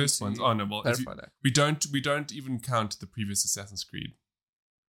 One of the I need first to ones. Oh no, well, if you- clarify that. we don't even count the previous Assassin's Creed.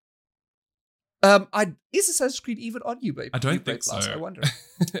 Is Assassin's Creed even on Uplay? I don't Uplay think Plus? so. I wonder.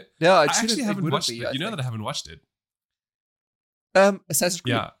 Yeah, I it shouldn't- actually it haven't wouldn't watched be, it. I You know think. that I haven't watched it. Assassin's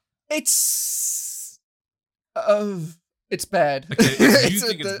Creed. Yeah. It's bad. Okay, if you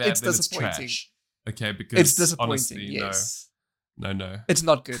think it's bad, it's then it's disappointing. trash. Okay, because It's disappointing. honestly, Yes, no. it's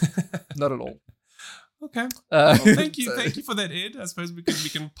not good. Not at all. Okay. Uh, Well, thank you so- for that, Ed. I suppose we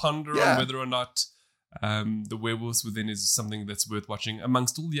can ponder Yeah. on whether or not the Werewolves Within is something that's worth watching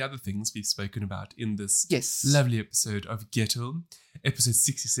amongst all the other things we've spoken about in this Yes. lovely episode of Ghetto, episode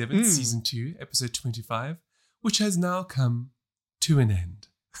 67, Mm. season 2, episode 25, which has now come to an end.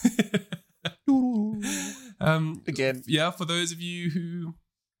 Again. Yeah, for those of you who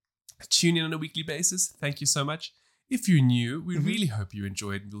tune in on a weekly basis, thank you so much. If you're new, we really hope you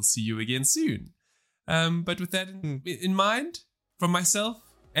enjoyed, and we'll see you again soon. But with that in mind, from myself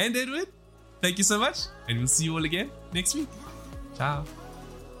and Edward, thank you so much, and we'll see you all again next week. Ciao.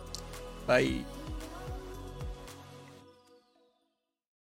 Bye.